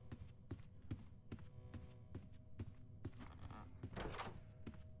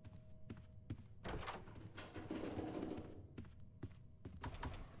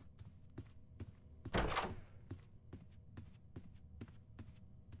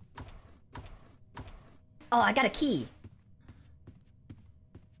 Oh, I got a key.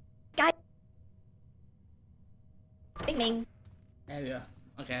 Guy. Bing bing. There we go.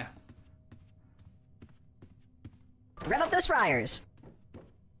 Okay. Rev up those fryers.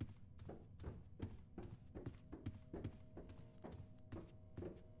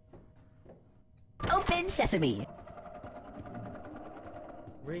 Open sesame.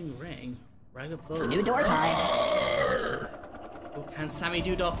 Ring ring. Rag of clothes. New door time. Oh, can Sammy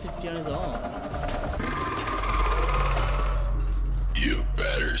do Dog 50 on his own? You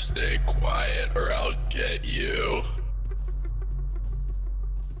better stay quiet or I'll get you.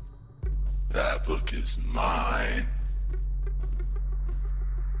 That book is mine.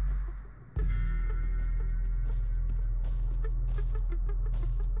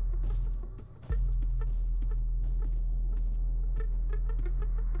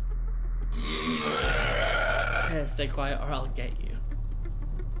 Yeah, stay quiet or I'll get you.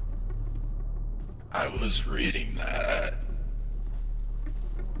 I was reading that.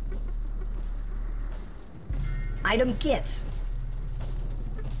 Item kit.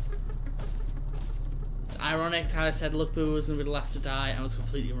 It's ironic how I said Look Boo was gonna be the last to die and I was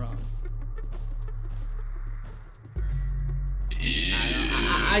completely wrong.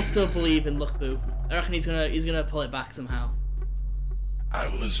 I still believe in Look Boo. I reckon he's gonna pull it back somehow. I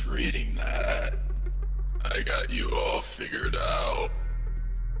was reading that. I got you all figured out.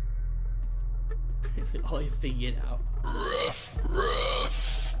 All you figured out. Rough,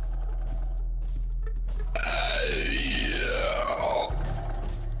 rough. Yeah.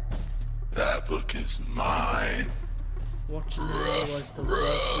 That book is mine. Watching the movie was the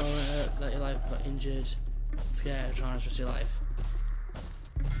worst moment that your life got injured, scared, trying to rest your life.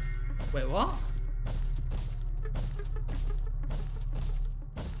 Wait, what?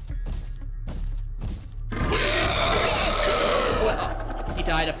 Oh, he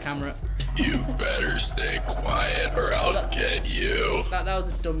died off camera. You better stay quiet or I'll get you. That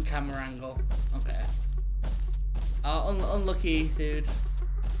was a dumb camera angle. Okay. Unlucky, dude.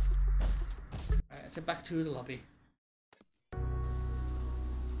 Alright, let's head back to the lobby.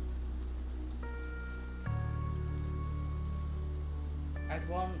 I'd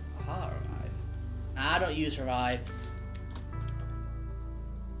want a heart revive. Nah, I don't use revives.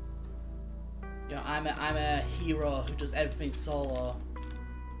 You know, I'm a hero who does everything solo.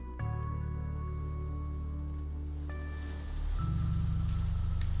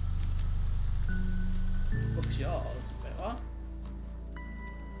 Book's yours. Wait, what?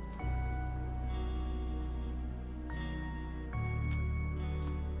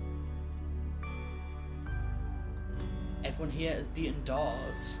 Everyone here has beaten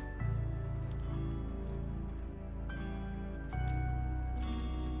doors.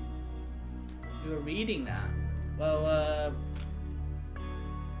 You were reading that. Well,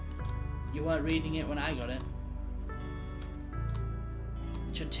 you weren't reading it when I got it.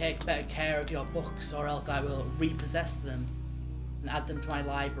 You should take better care of your books or else I will repossess them and add them to my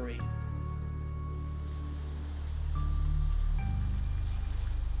library.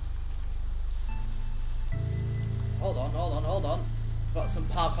 Hold on, hold on, hold on. Got some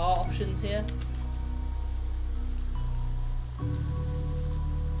parkour options here.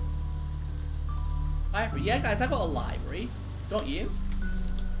 Library. Yeah, guys, I got a library. Don't you?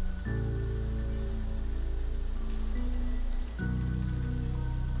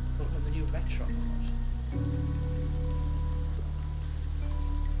 retro mode.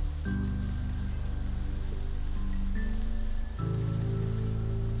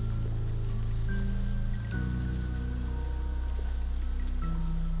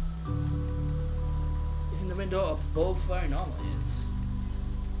 Is in the window above where he normally is?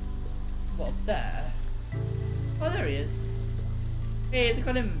 What, up there? Oh, there he is. Hey, they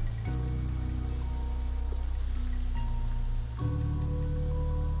got him.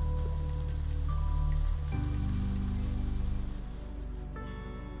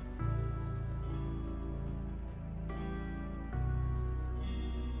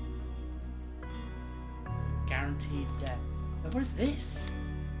 Guaranteed death. But what is this?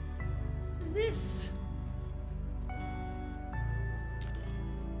 What is this?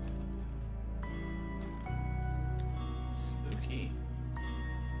 Spooky.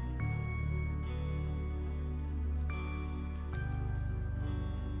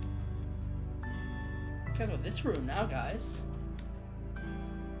 Check out this room now, guys.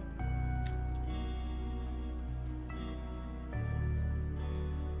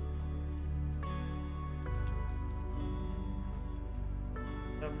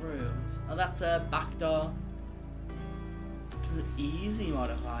 The rooms. Oh, that's a back door. To the easy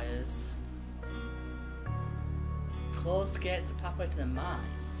modifiers. Closed gates, the pathway to the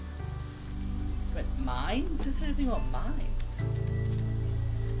mines. Wait, mines? Who said anything about mines?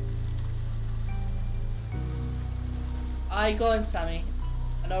 Aye, go on, Sammy.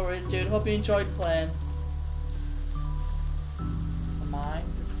 I know where it is, dude. Hope you enjoyed playing. The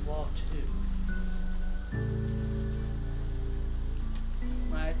mines is floor 2.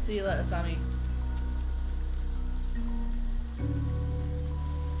 Right, see you later, Sammy.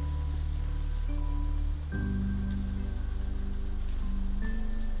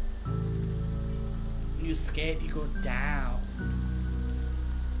 When you escape, you go down.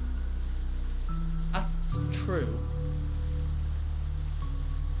 That's true.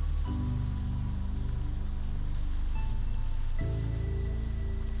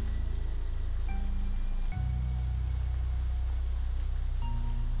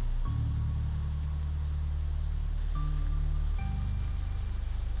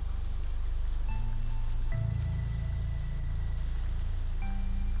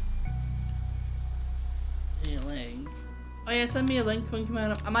 Link. Oh yeah, send me a link when you come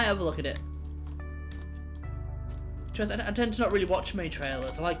out. I might have a look at it. Because I tend to not really watch many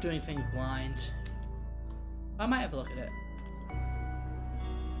trailers. I like doing things blind. I might have a look at it.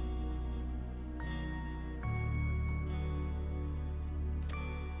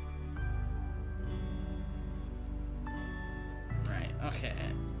 Right, okay.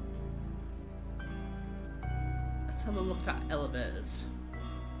 Let's have a look at elevators.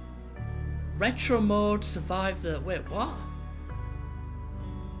 Retro mode, survive the... Wait, what?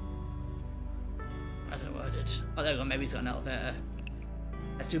 I don't know what I did. Oh, there we go. Maybe he's got an elevator.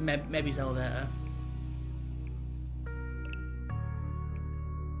 Let's do maybe his elevator.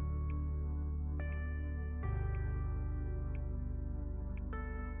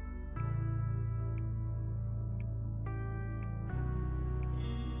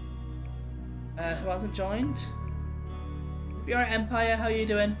 Who hasn't joined? If you're at Empire, how are you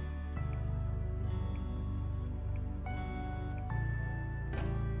doing?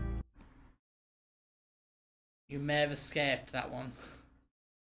 You may have escaped that one.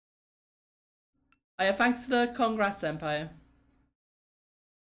 Oh yeah, thanks for the congrats, Empire.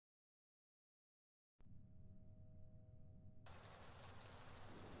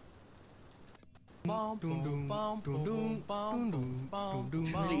 It's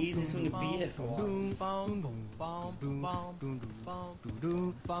really easy to swing a beat here for once.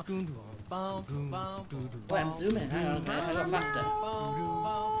 Wait, I'm zooming. Hang on, okay, I got faster.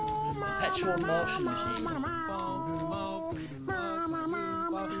 This is a perpetual motion machine.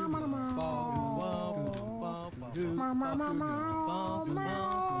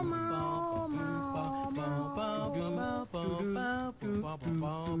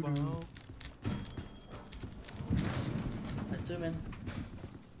 Let's zoom in.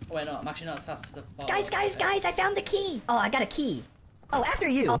 Oh wait, no, I'm actually not as fast as the ball. Guys, I found the key! Oh, I got a key. Oh, after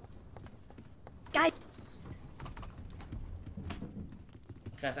you!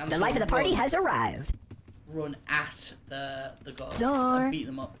 Guys, I'm the life of the party has arrived. Run at the ghosts Door. and beat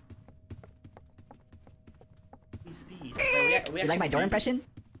them up. We speed. We You like my door impression?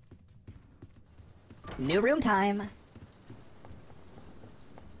 New room time.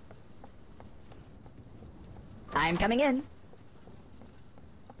 I'm coming in.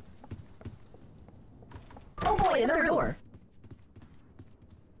 Oh boy, another door.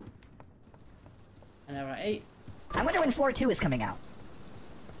 And there are 8. I wonder when floor 2 is coming out.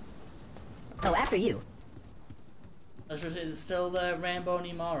 Oh, after you. Is it still the Rainbow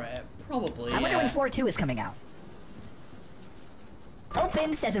Nimore? Probably, I wonder when yeah. floor 2 is coming out.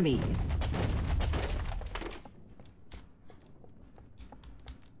 Open sesame.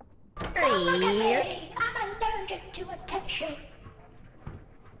 Hey, I'm allergic to attention.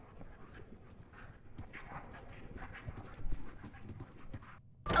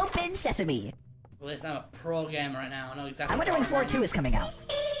 Open sesame. Well, listen, I'm a pro gamer right now. I know exactly. I wonder when floor 2 is coming out.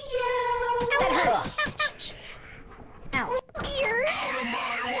 That hurt. Ow. Ear.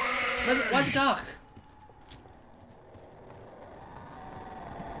 Why's it dark?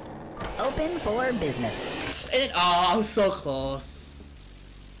 Open for business. Oh, I was so close.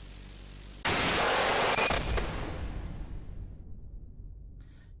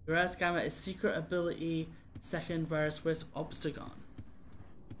 Your Red Gamma is secret ability, second virus with Obstagon.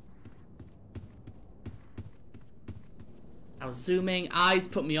 I was zooming. Eyes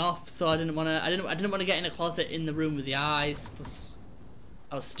put me off, so I didn't want to get in a closet in the room with the eyes.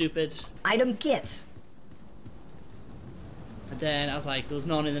 I was stupid. Item kit. And then I was like, there was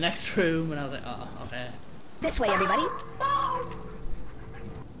none in the next room, and I was like, oh, okay. This way, everybody.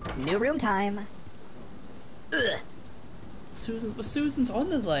 New room time. Ugh. Susan's on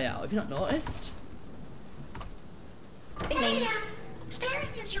the layout. Have you not noticed? Bing. Staring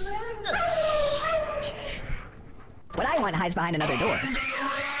at your room. What I want hides behind another door.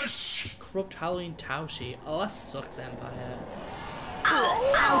 Corrupt Halloween Taushi. Oh, that sucks, Empire.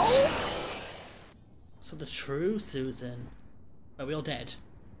 Ow! Ouch! So the true Susan. Are we all dead?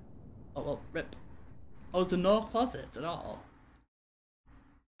 Oh, well, rip. Oh, is there no closets at all?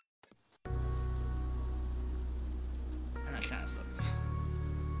 And that kind of sucks.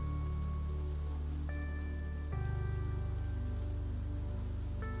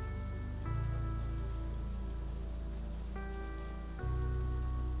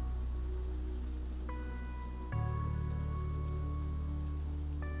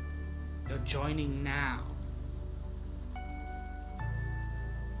 You're joining now.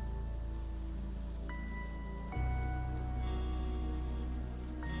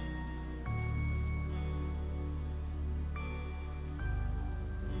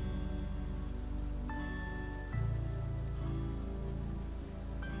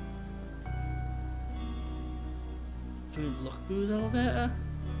 Join Look Boo's elevator.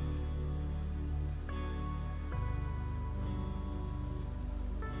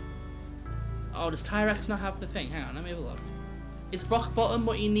 Oh, does Tyrex not have the thing? Hang on, let me have a look. Is rock bottom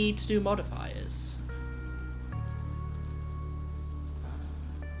what you need to do modifiers?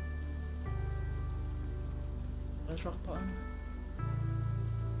 Where's rock bottom?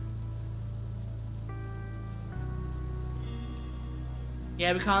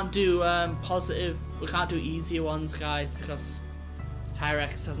 Yeah, we can't do we can't do easier ones, guys, because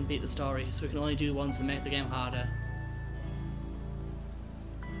Tyrex hasn't beat the story, so we can only do ones that make the game harder.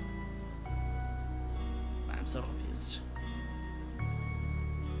 I'm so confused.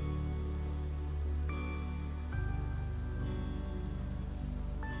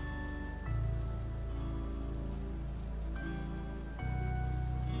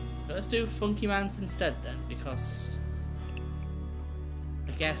 Let's do Funky Man's instead then, because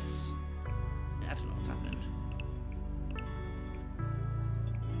I guess I don't know what's happening.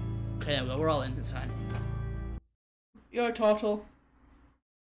 Okay, there we go. We're all in this time. You're a turtle.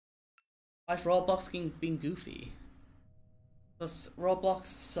 Why is Roblox being goofy? Because Roblox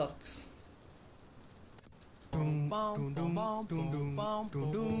sucks.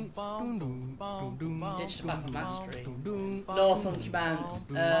 Ditch the path of mastery. No, Funky Man.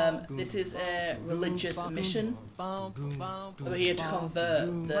 This is a religious mission. We're here to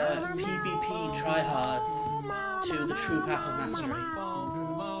convert the PvP tryhards to the true path of mastery.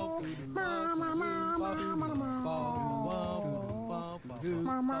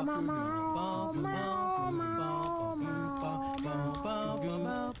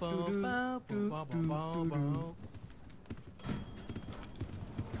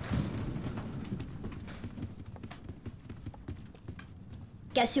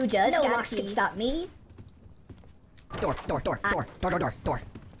 Guess who just No got locks key. can stop me. Door.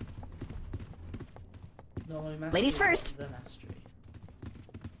 No, mastery. Ladies first. The mastery.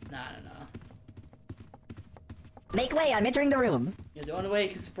 No. Make way, I'm entering the room. Yeah, the only way you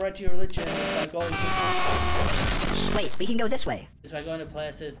can spread your religion is by going to Wait, we can go this way.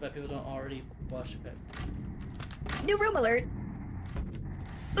 places where people don't already worship it. New room alert.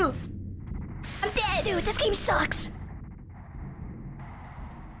 Ooh. I'm dead, dude, this game sucks.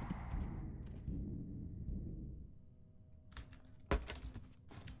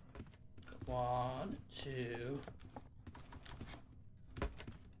 One, two.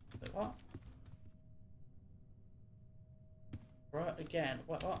 Wait, what? again.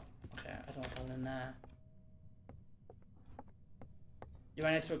 What? Okay, I don't know what's happening in there. You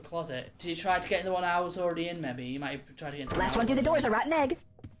right next to a closet. Did you try to get in the one I was already in, maybe? You might have tried to get in the Last one through the door is a rotten egg.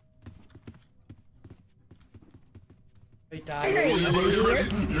 He died. Oh, you better get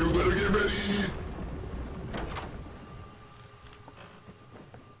ready. You better get ready.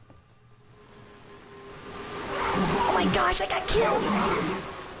 Oh my gosh, I got killed!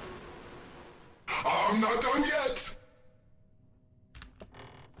 I'm not done yet.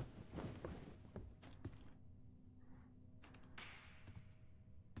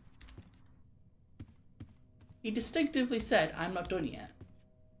 He distinctively said, "I'm not done yet."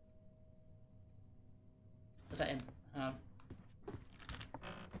 Was that him? I'm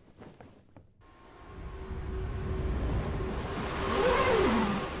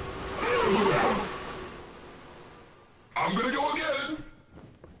gonna go again.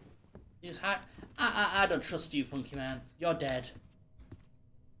 You just I don't trust you, Funky Man. You're dead.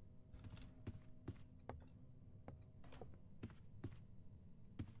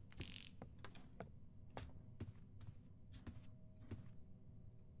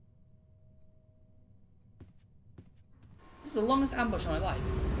 This is the longest ambush of my life.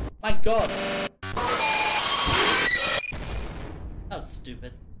 My god. That was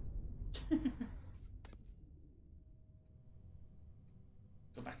stupid. Go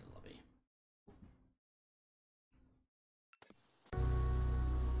back to the lobby.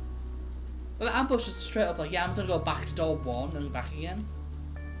 Well, the ambush is straight up like, yeah, I'm just gonna go back to door 1 and back again.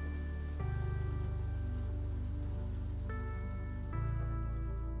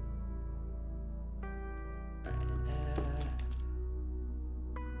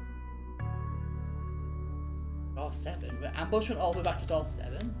 Door 7? Ambush went all the way back to door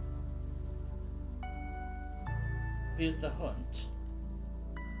 7? Here's the hunt.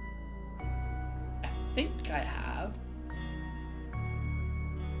 I think I have.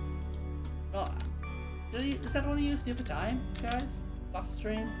 No, is that the one I used the other time, guys? Last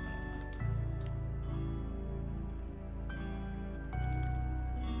stream?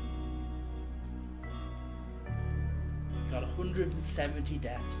 Got 170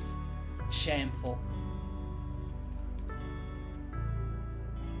 deaths. Shameful.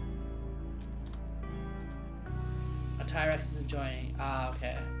 Tyrex isn't joining. Ah,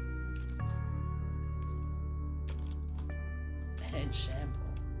 okay. Head shamble.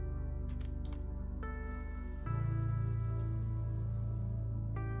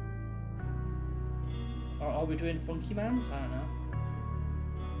 Or are we doing Funky Mans? I don't know.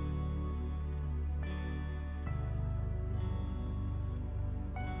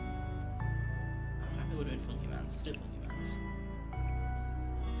 I think we're doing Funky Mans. Let's do Funky Mans.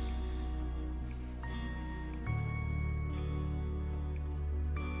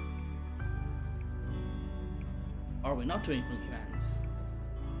 Or are we not doing Funky Mans?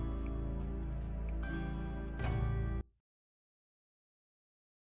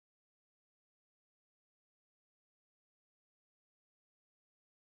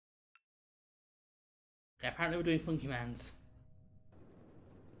 Okay, apparently we're doing Funky Mans.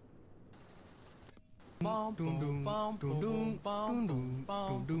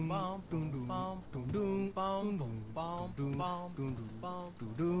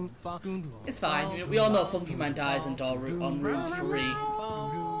 It's fine. We all know Funky Man dies on room 3.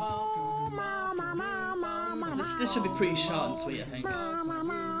 This should be pretty short and sweet, I think.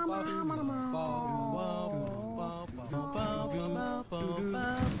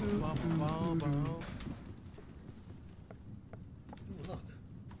 Ooh, look.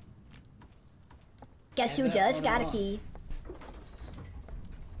 Guess who just got a key?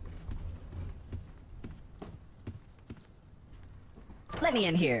 Let me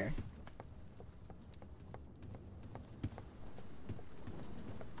in here.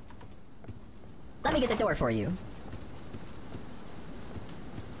 Let me get the door for you.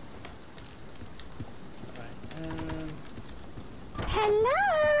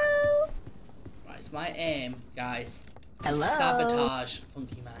 Hello? Right, it's my aim, guys. To Hello? sabotage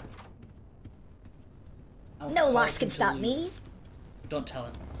Funky Man. No locks can stop me. Don't tell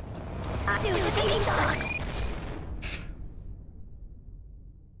him. Dude, this game sucks.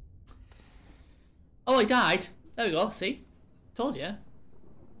 Oh, he died. There we go. See? Told you.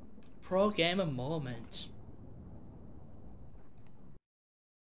 Pro gamer moment.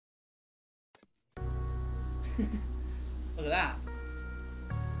 Look at that.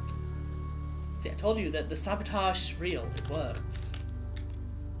 See, I told you that the sabotage is real. It works.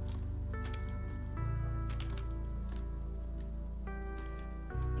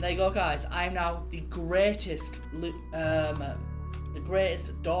 And there you go, guys. I am now the greatest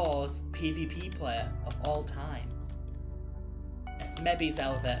Doors PvP player of all time. It's Maybe's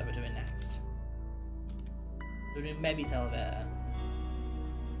elevator we're doing next. We're doing Maybe's elevator.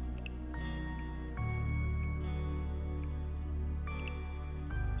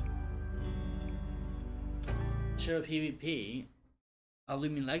 Sure, PvP. Or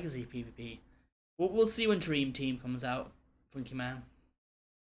Loomian Legacy PvP. We'll see when Dream Team comes out, Funky Man.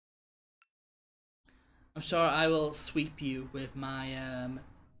 I'm sure I will sweep you with my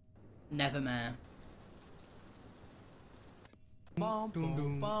Nevermare.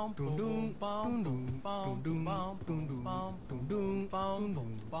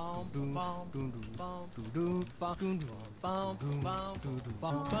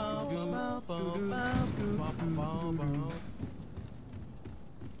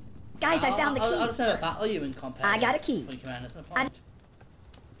 Guys, I found the key. I'll just battle you in compare. I got a key. Funky Man, there's no point.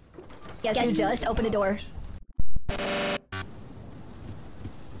 Guess who just opened a door?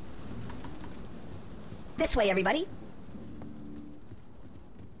 This way, everybody.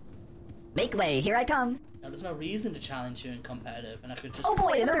 Make way, here I come. Now, there's no reason to challenge you in competitive, and I could just Oh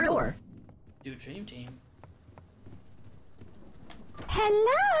boy, another door. do Dream Team.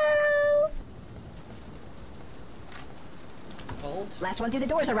 Hello? Hold. Last one through the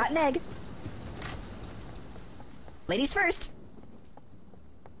door's a rotten egg. Ladies first.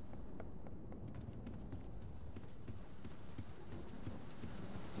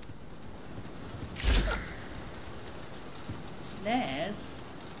 Snares?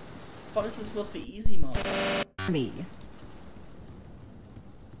 I thought this was supposed to be easy mode. Me.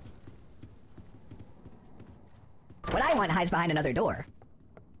 What I want hides behind another door.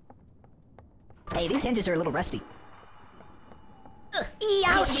 Hey, these hinges are a little rusty.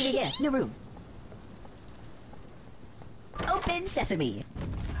 Ouch! New room. Open sesame.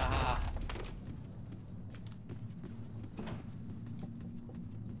 Haha.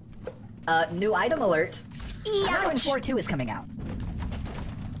 New item alert. I know when 4.2 is coming out.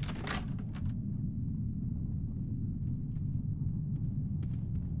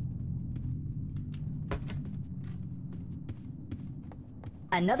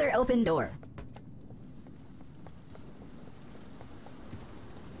 Another open door.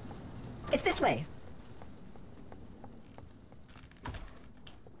 It's this way.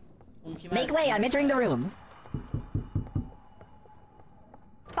 Make way, I'm entering the room.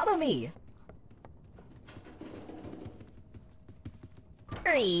 Follow me.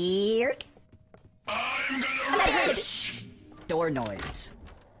 Eek. I'm gonna Rush. Door noise.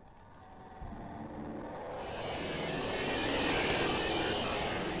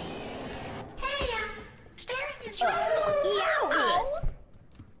 Hey, staring is Ow!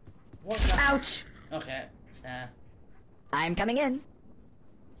 What's that? Ouch! Okay, snare. I'm coming in.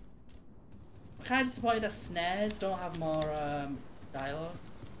 I'm kind of disappointed that snares don't have more dialogue.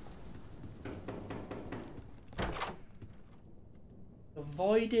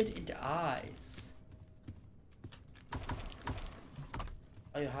 Avoided into eyes.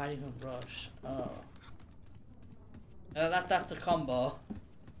 Oh, you're hiding from Rush. Oh. That's a combo.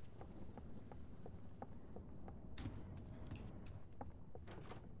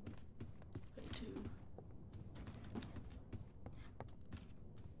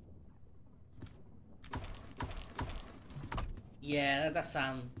 Yeah, that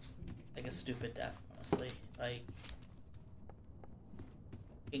sounds like a stupid death, honestly. Like,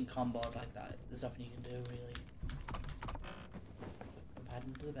 getting comboed like that, there's nothing you can do, really. I'm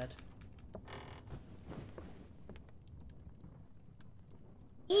heading to the bed.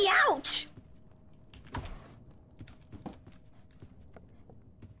 Ouch!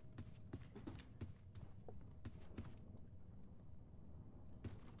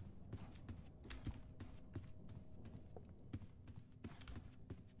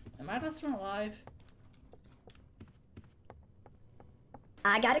 Am I last one alive?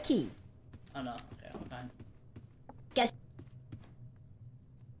 I got a key. Oh no, okay, I'm fine. Guess.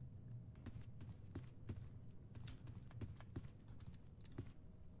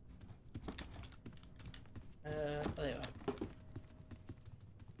 Oh, there you are.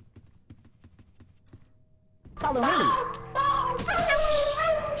 Follow me.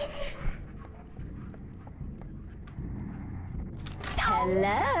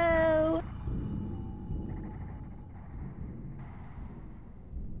 Hello?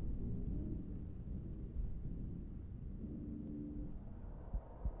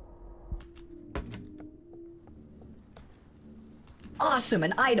 Awesome,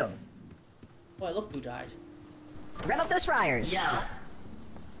 an item. Boy, look who died. Rev up those fryers. Yeah.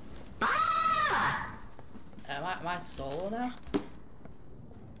 Am I solo now? I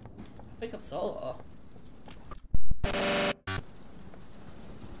think I'm solo.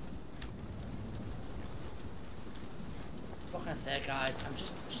 What kind I say, guys, I'm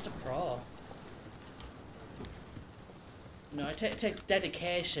just a pro. You know, it takes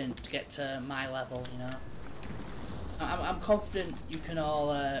dedication to get to my level, you know. I'm confident you can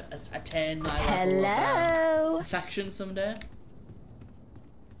all attain my level Hello. of perfection someday.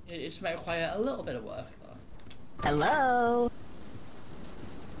 It just might require a little bit of work, though. Hello.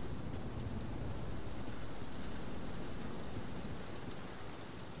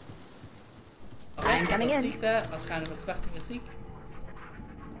 Okay, I'm coming so in. Seek there. I was kind of expecting a Seek.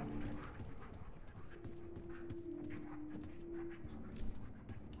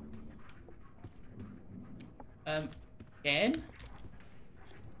 Game?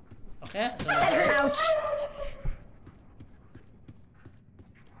 Okay. Ouch.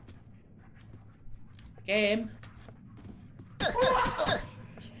 Game.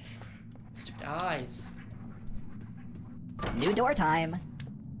 Stupid eyes. New door time.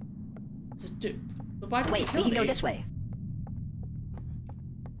 What's it do? But why did Wait, it kill we can go me? this way.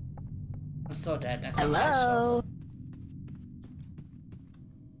 I'm so dead next time. Hello.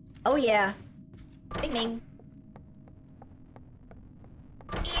 Oh yeah. Bing bing.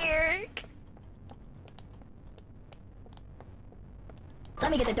 Eek. Let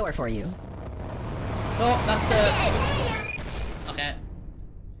me get the door for you. Oh, that's it. Okay.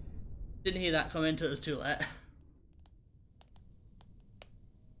 Didn't hear that come in until it was too late.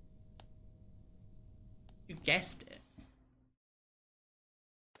 You guessed it.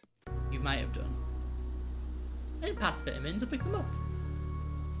 You might have done. I didn't pass vitamins, I picked them up.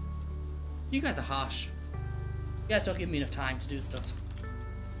 You guys are harsh. You guys don't give me enough time to do stuff.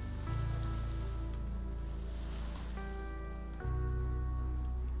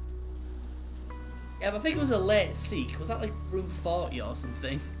 Yeah, but I think it was a late seek. Was that like room 40 or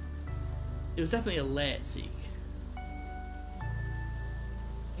something? It was definitely a late seek.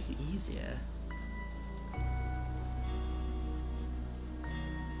 Make it easier.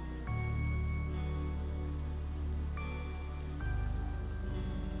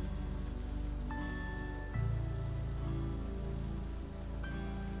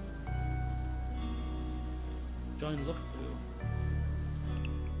 Join Look Boo.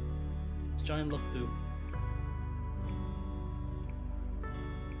 Let's join Look Boo.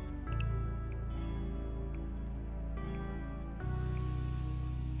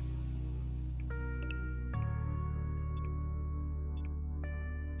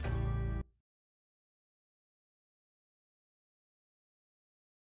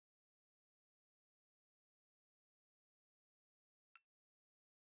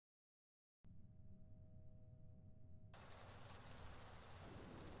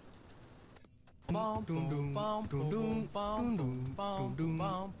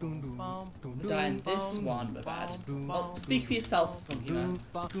 Die in this one, we're bad. Well, speak for yourself, Funky Man. We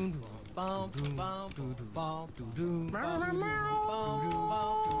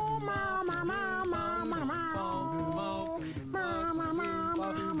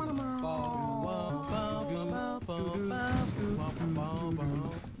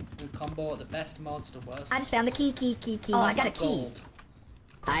combo the best mods, the worst. I just found the key. Oh, I got a key. Gold.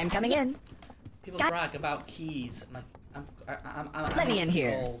 I'm coming in. People brag about keys. I'm like, Let me in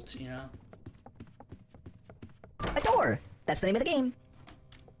here. Gold, you know. A door. That's the name of the game.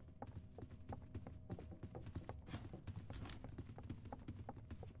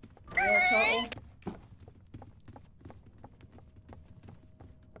 Total.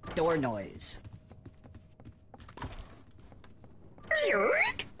 Door noise.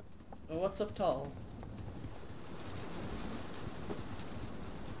 Well, what's up, Total?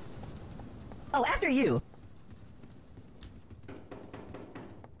 Oh, after you.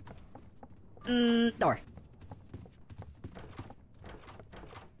 Door.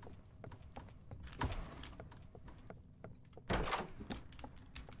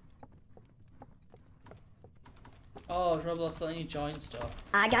 Oh, is Roblox letting you join stuff?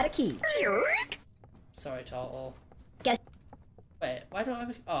 I got a key. Sorry, Total. Guess. Wait, why don't I have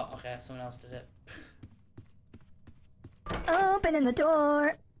a... Oh, okay, someone else did it. Opening the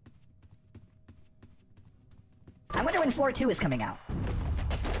door. I wonder when floor 2 is coming out.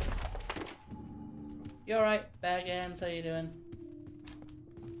 You alright, Bear Games? How you doing?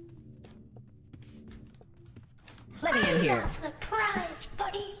 Let me in here. Off the prize,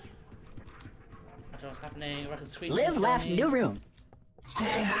 buddy. I don't know what's happening. Record screeching. Live, for laugh, me. new room.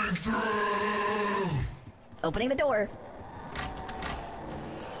 Coming through! Opening the door.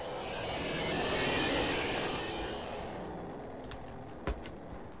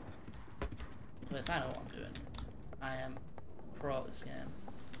 At least I know what I'm doing. I am pro at this game.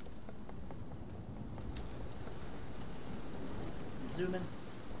 I'm zooming.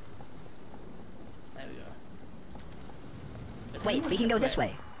 There we go. Wait, we can go this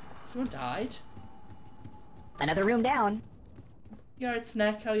way. Someone died? Another room down. You alright,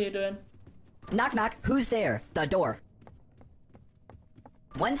 Snack? How you doing? Knock knock, who's there? The door.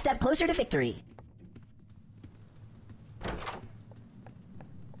 One step closer to victory.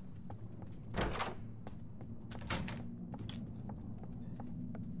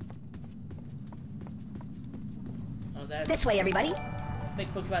 Oh, there's... This way, everybody. Big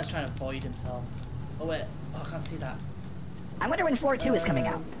Funky Man's trying to avoid himself. Oh wait, oh, I can't see that. I wonder when floor 2 is coming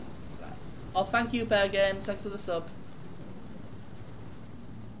out. What's that? Oh, thank you, Bear Games. Thanks for the sub.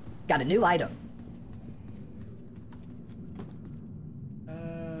 Got a new item.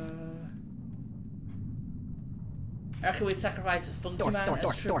 I reckon we sacrifice a Funky Man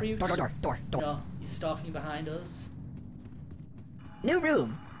as tribute. Door. No, he's stalking behind us. New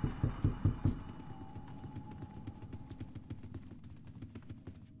room.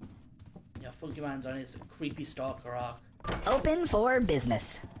 Yeah, Funky Man's on his creepy stalker arc. Open for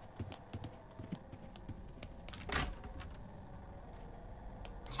business.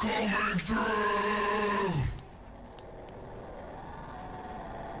 Coming through!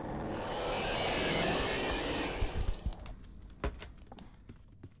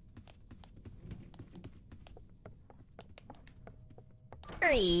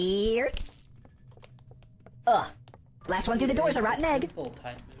 Ugh. Last one through the door is a rotten egg. Simple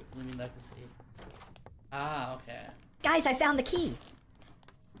type move, Loomian Legacy. Ah, okay. Guys, I found the key.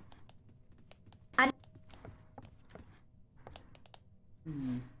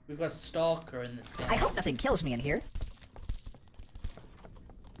 We've got a stalker in this game. I hope nothing kills me in here.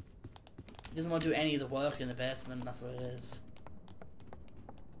 He doesn't want to do any of the work in the basement, that's what it is.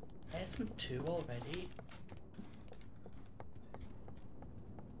 Basement 2 already?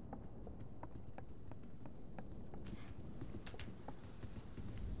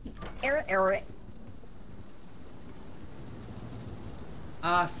 Error.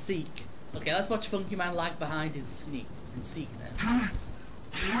 Ah, seek. Okay, let's watch Funky Man lag behind and seek then. What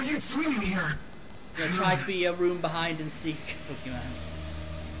are you doing in here? Yeah, try to be a room behind and seek, Funky Man.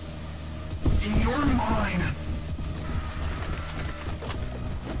 You're mine!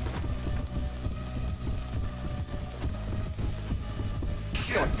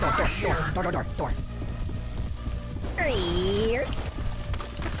 Get back here! Door.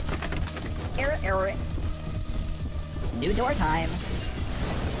 Error. New door time.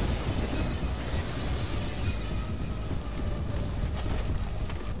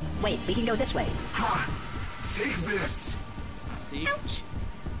 Wait, we can go this way. Ha! Take this! Seek.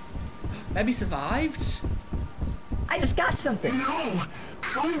 Maybe survived? I just got something. No!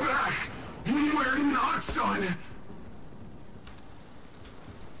 Come back! We're not, son!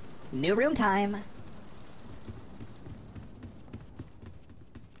 New room time.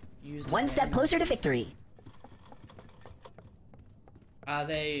 One step closer to victory. Are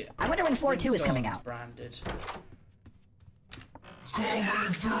they... I wonder when floor 2 is coming out. Branded. Coming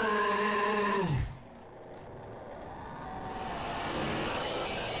through!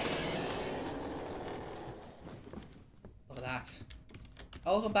 Look at that.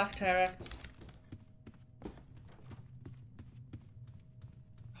 Oh, welcome back, Terex.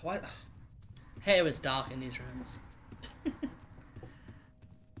 What? Hey, it was dark in these rooms.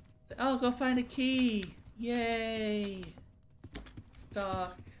 Oh, go find a key! Yay! It's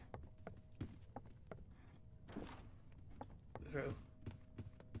dark. Through.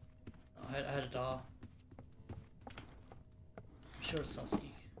 Oh, I heard a door. I'm sure it's not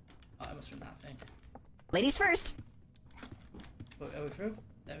Seek. Oh, I must have been that thing. Ladies first. Wait, are we through?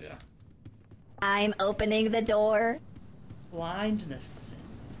 There we go. I'm opening the door. Blindness.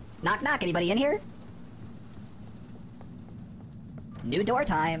 Knock knock, anybody in here? New door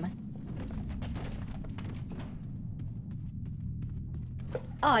time.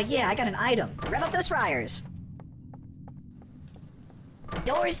 Oh yeah, I got an item. Rev up those fryers.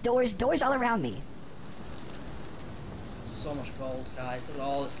 Doors all around me. So much gold, guys. Look at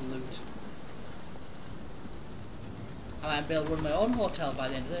all this loot. I might be able to run my own hotel by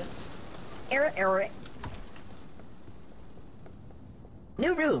the end of this. Error.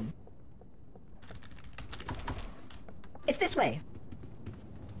 New room. It's this way.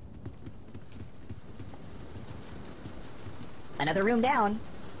 Another room down.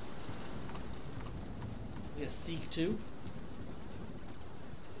 We got Seek 2.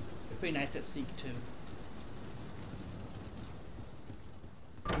 It's pretty nice at Seek 2.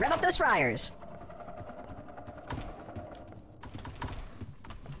 Rev up those fryers.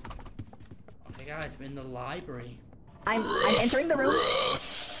 Okay, guys, I'm in the library. I'm entering the room.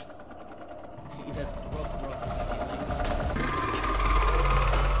 He says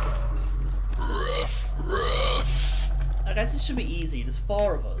Rough. Okay, Guys, this should be easy. There's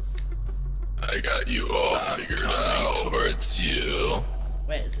 4 of us. I got you all figured out. Towards you.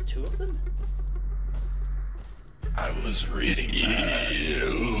 Wait, is there 2 of them? I was reading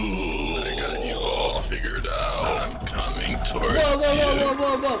you. I got you all figured out. I'm coming towards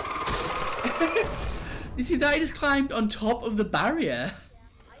Whoa. You see that? He just climbed on top of the barrier.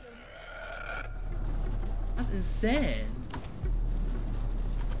 That's insane.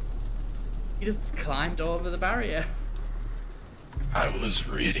 He just climbed over the barrier. I was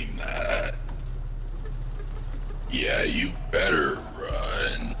reading that. Yeah, you better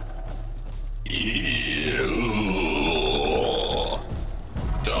run. Ew.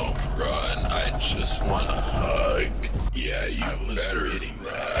 Don't run, I just want a hug. Yeah, you better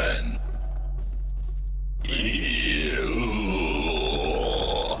run. Ew.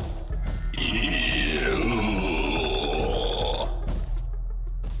 Ew.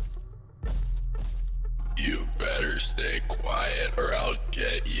 You better stay quiet or I'll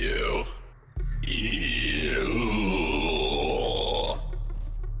get you. Ew.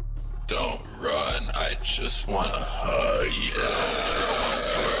 Don't run, I just want a hug. I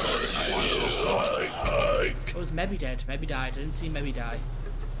just want a hug. Oh, was Mebby dead? Mebby died. I didn't see Mebby die.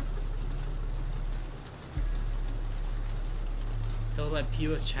 It was like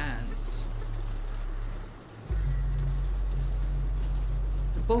pure chance.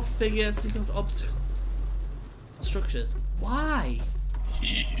 They're both figures seeking obstacles. Structures. Why?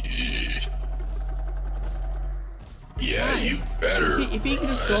 Yeah, you better. If he could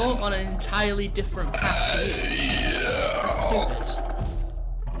just go on an entirely different path to me, that's stupid.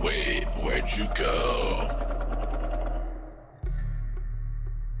 Wait, where'd you go?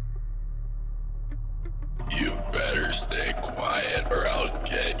 You better stay quiet or I'll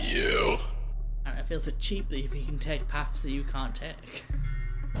get you. And it feels a bit cheap that he can take paths that you can't take.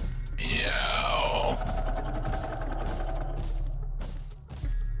 Meow.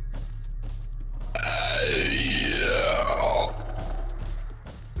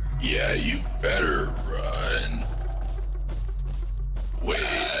 Yeah, you better run. Wait,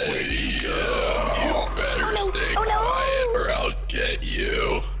 where'd you go? You better stay quiet or I'll get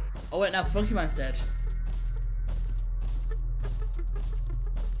you. Oh wait, now Funky Man's dead.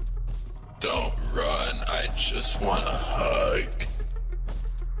 Don't run, I just want a hug.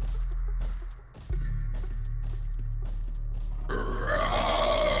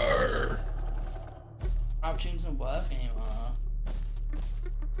 Rawr. Crouching doesn't work anymore.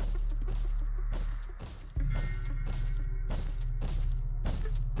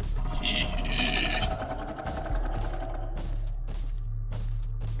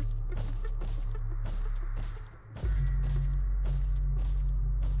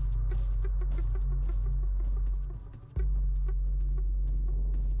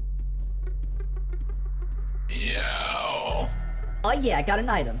 Meow. Oh yeah, I got an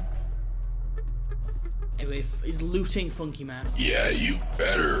item. Anyway, he's looting Funky Man. Yeah, you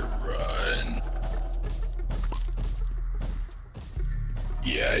better run.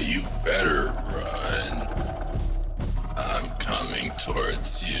 Yeah, you better run. I'm coming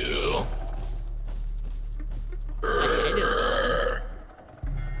towards you. It is gone.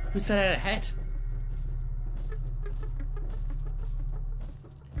 Who said I had a head?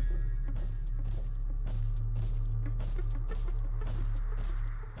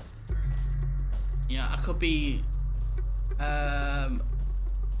 Yeah, I could be one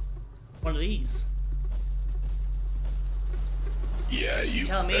of these. Yeah, you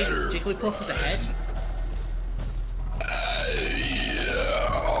Tell me, better Jigglypuff has a head. Yeah.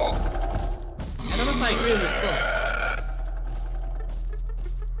 I don't know if I agree with this book.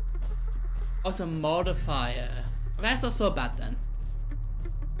 Oh, it's a modifier. Okay, that's not so bad then.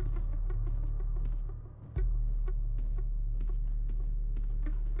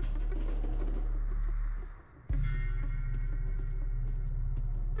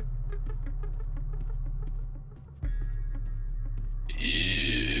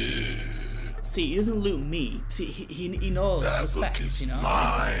 See, he doesn't loot me. See, he knows That respect, book is you know?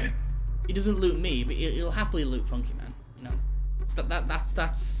 mine. He doesn't loot me, but he'll happily loot Funky Man, you know? So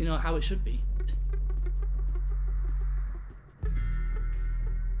that's you know, how it should be.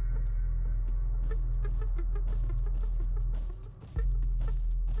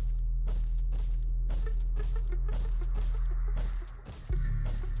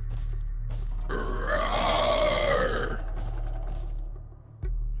 Rawr.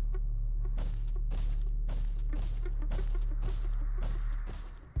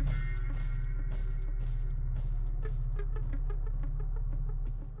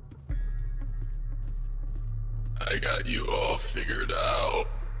 I got you all figured out.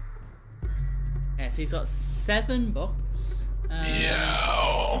 Yeah, so he's got 7 books.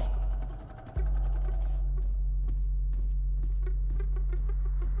 Meow.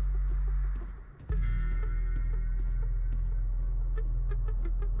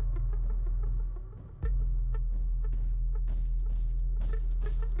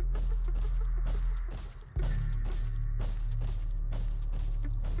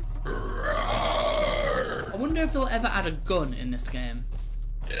 I wonder if they'll ever add a gun in this game.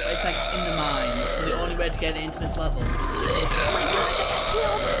 Yeah. It's like in the mines, so the only way to get into this level is to hit. Oh my gosh, I got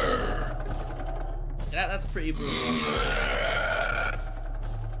killed! Yeah, that's pretty brutal.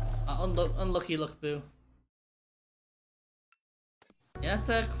 Unlucky luck, boo. Yeah,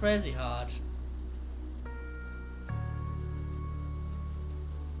 that's crazy hard.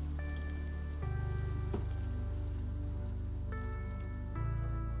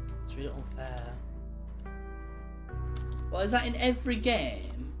 It's really unfair. Well, is that in every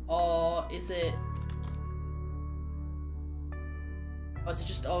game, or is it? Or is it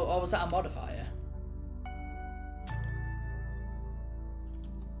just? Or was that a modifier?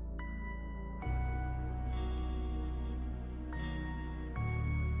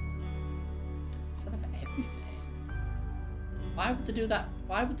 Is that for everything? Why would they do that?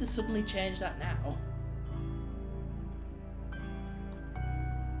 Why would they suddenly change that now?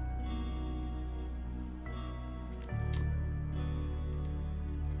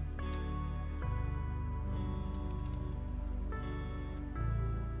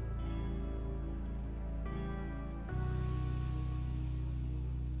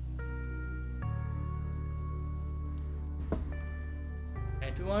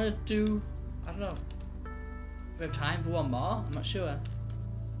 Do we want to do, I don't know, do we have time for one more? I'm not sure.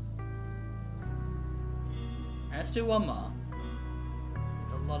 Alright, let's do one more.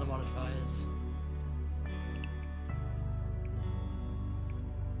 It's a lot of modifiers.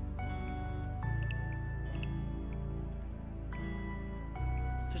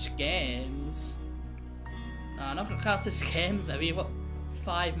 Switch games? No, I'm not gonna cast switch games, maybe. What,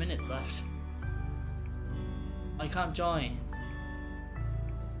 5 minutes left? Oh, you can't join.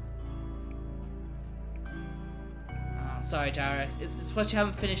 Sorry, Tarek. It's because you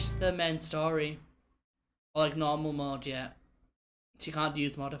haven't finished the main story. Or like normal mode yet. So you can't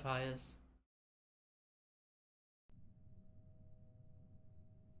use modifiers.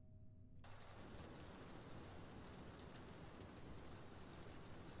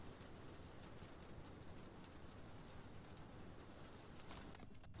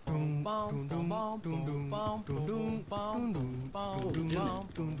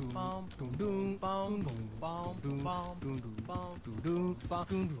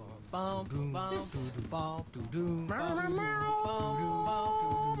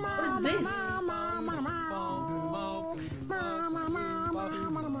 What is this?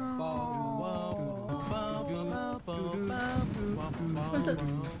 What is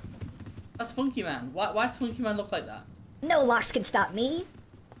that? That's Funky Man. Why does Funky Man look like that? No locks can stop me.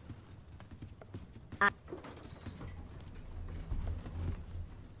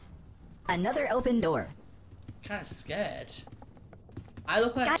 Another open door. Kinda scared. I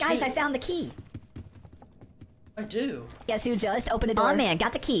look like Guys, two. I found the key. I do. Guess who just opened a door? Oh man,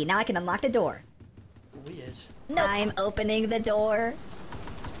 got the key. Now I can unlock the door. Weird. No, I'm opening the door.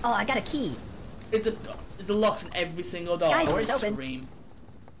 Oh, I got a key. Is the locks in every single door? Guys, I door's always open. scream.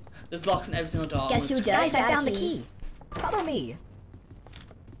 There's locks in every single door. Guess who just? just? Guys, I found the key. Follow me.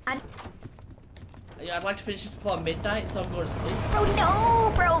 Yeah, I'd like to finish this before midnight so I can go to sleep. Bro,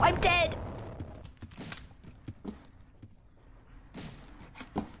 no, bro, I'm dead.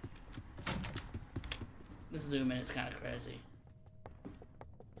 This zoom in is kind of crazy.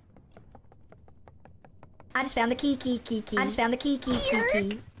 I just found the key. I just found the key.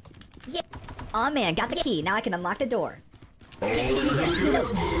 Yeah. Oh man, got the key. Now I can unlock the door. Guys,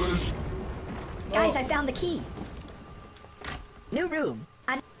 I found the key. New room.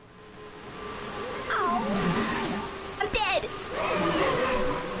 Oh, I'm dead.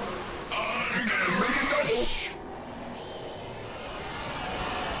 I'm gonna make a double.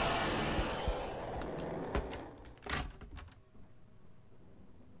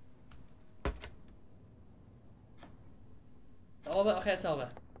 Over? Okay, it's over.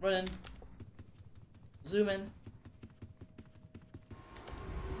 Run in. Zoom in.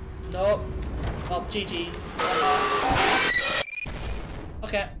 Nope. Oh, GG's.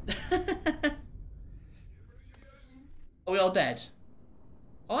 Okay. Are we all dead?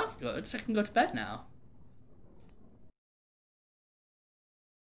 Oh, that's good. So I can go to bed now.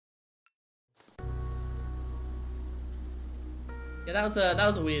 Yeah, that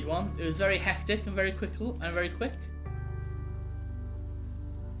was a weird one. It was very hectic and very quick.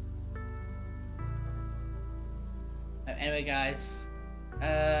 Anyway, guys,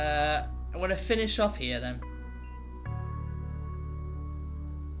 I'm gonna finish off here then.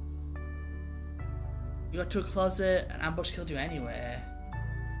 You got to a closet, an ambush killed you anyway.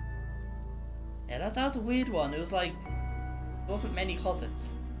 Yeah, that was a weird one. It was like, there wasn't many closets.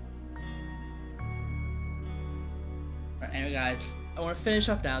 Right, anyway guys, I want to finish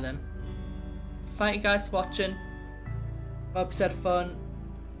off now then. Thank you guys for watching. Hope you had fun.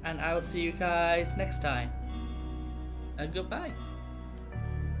 And I will see you guys next time. And goodbye.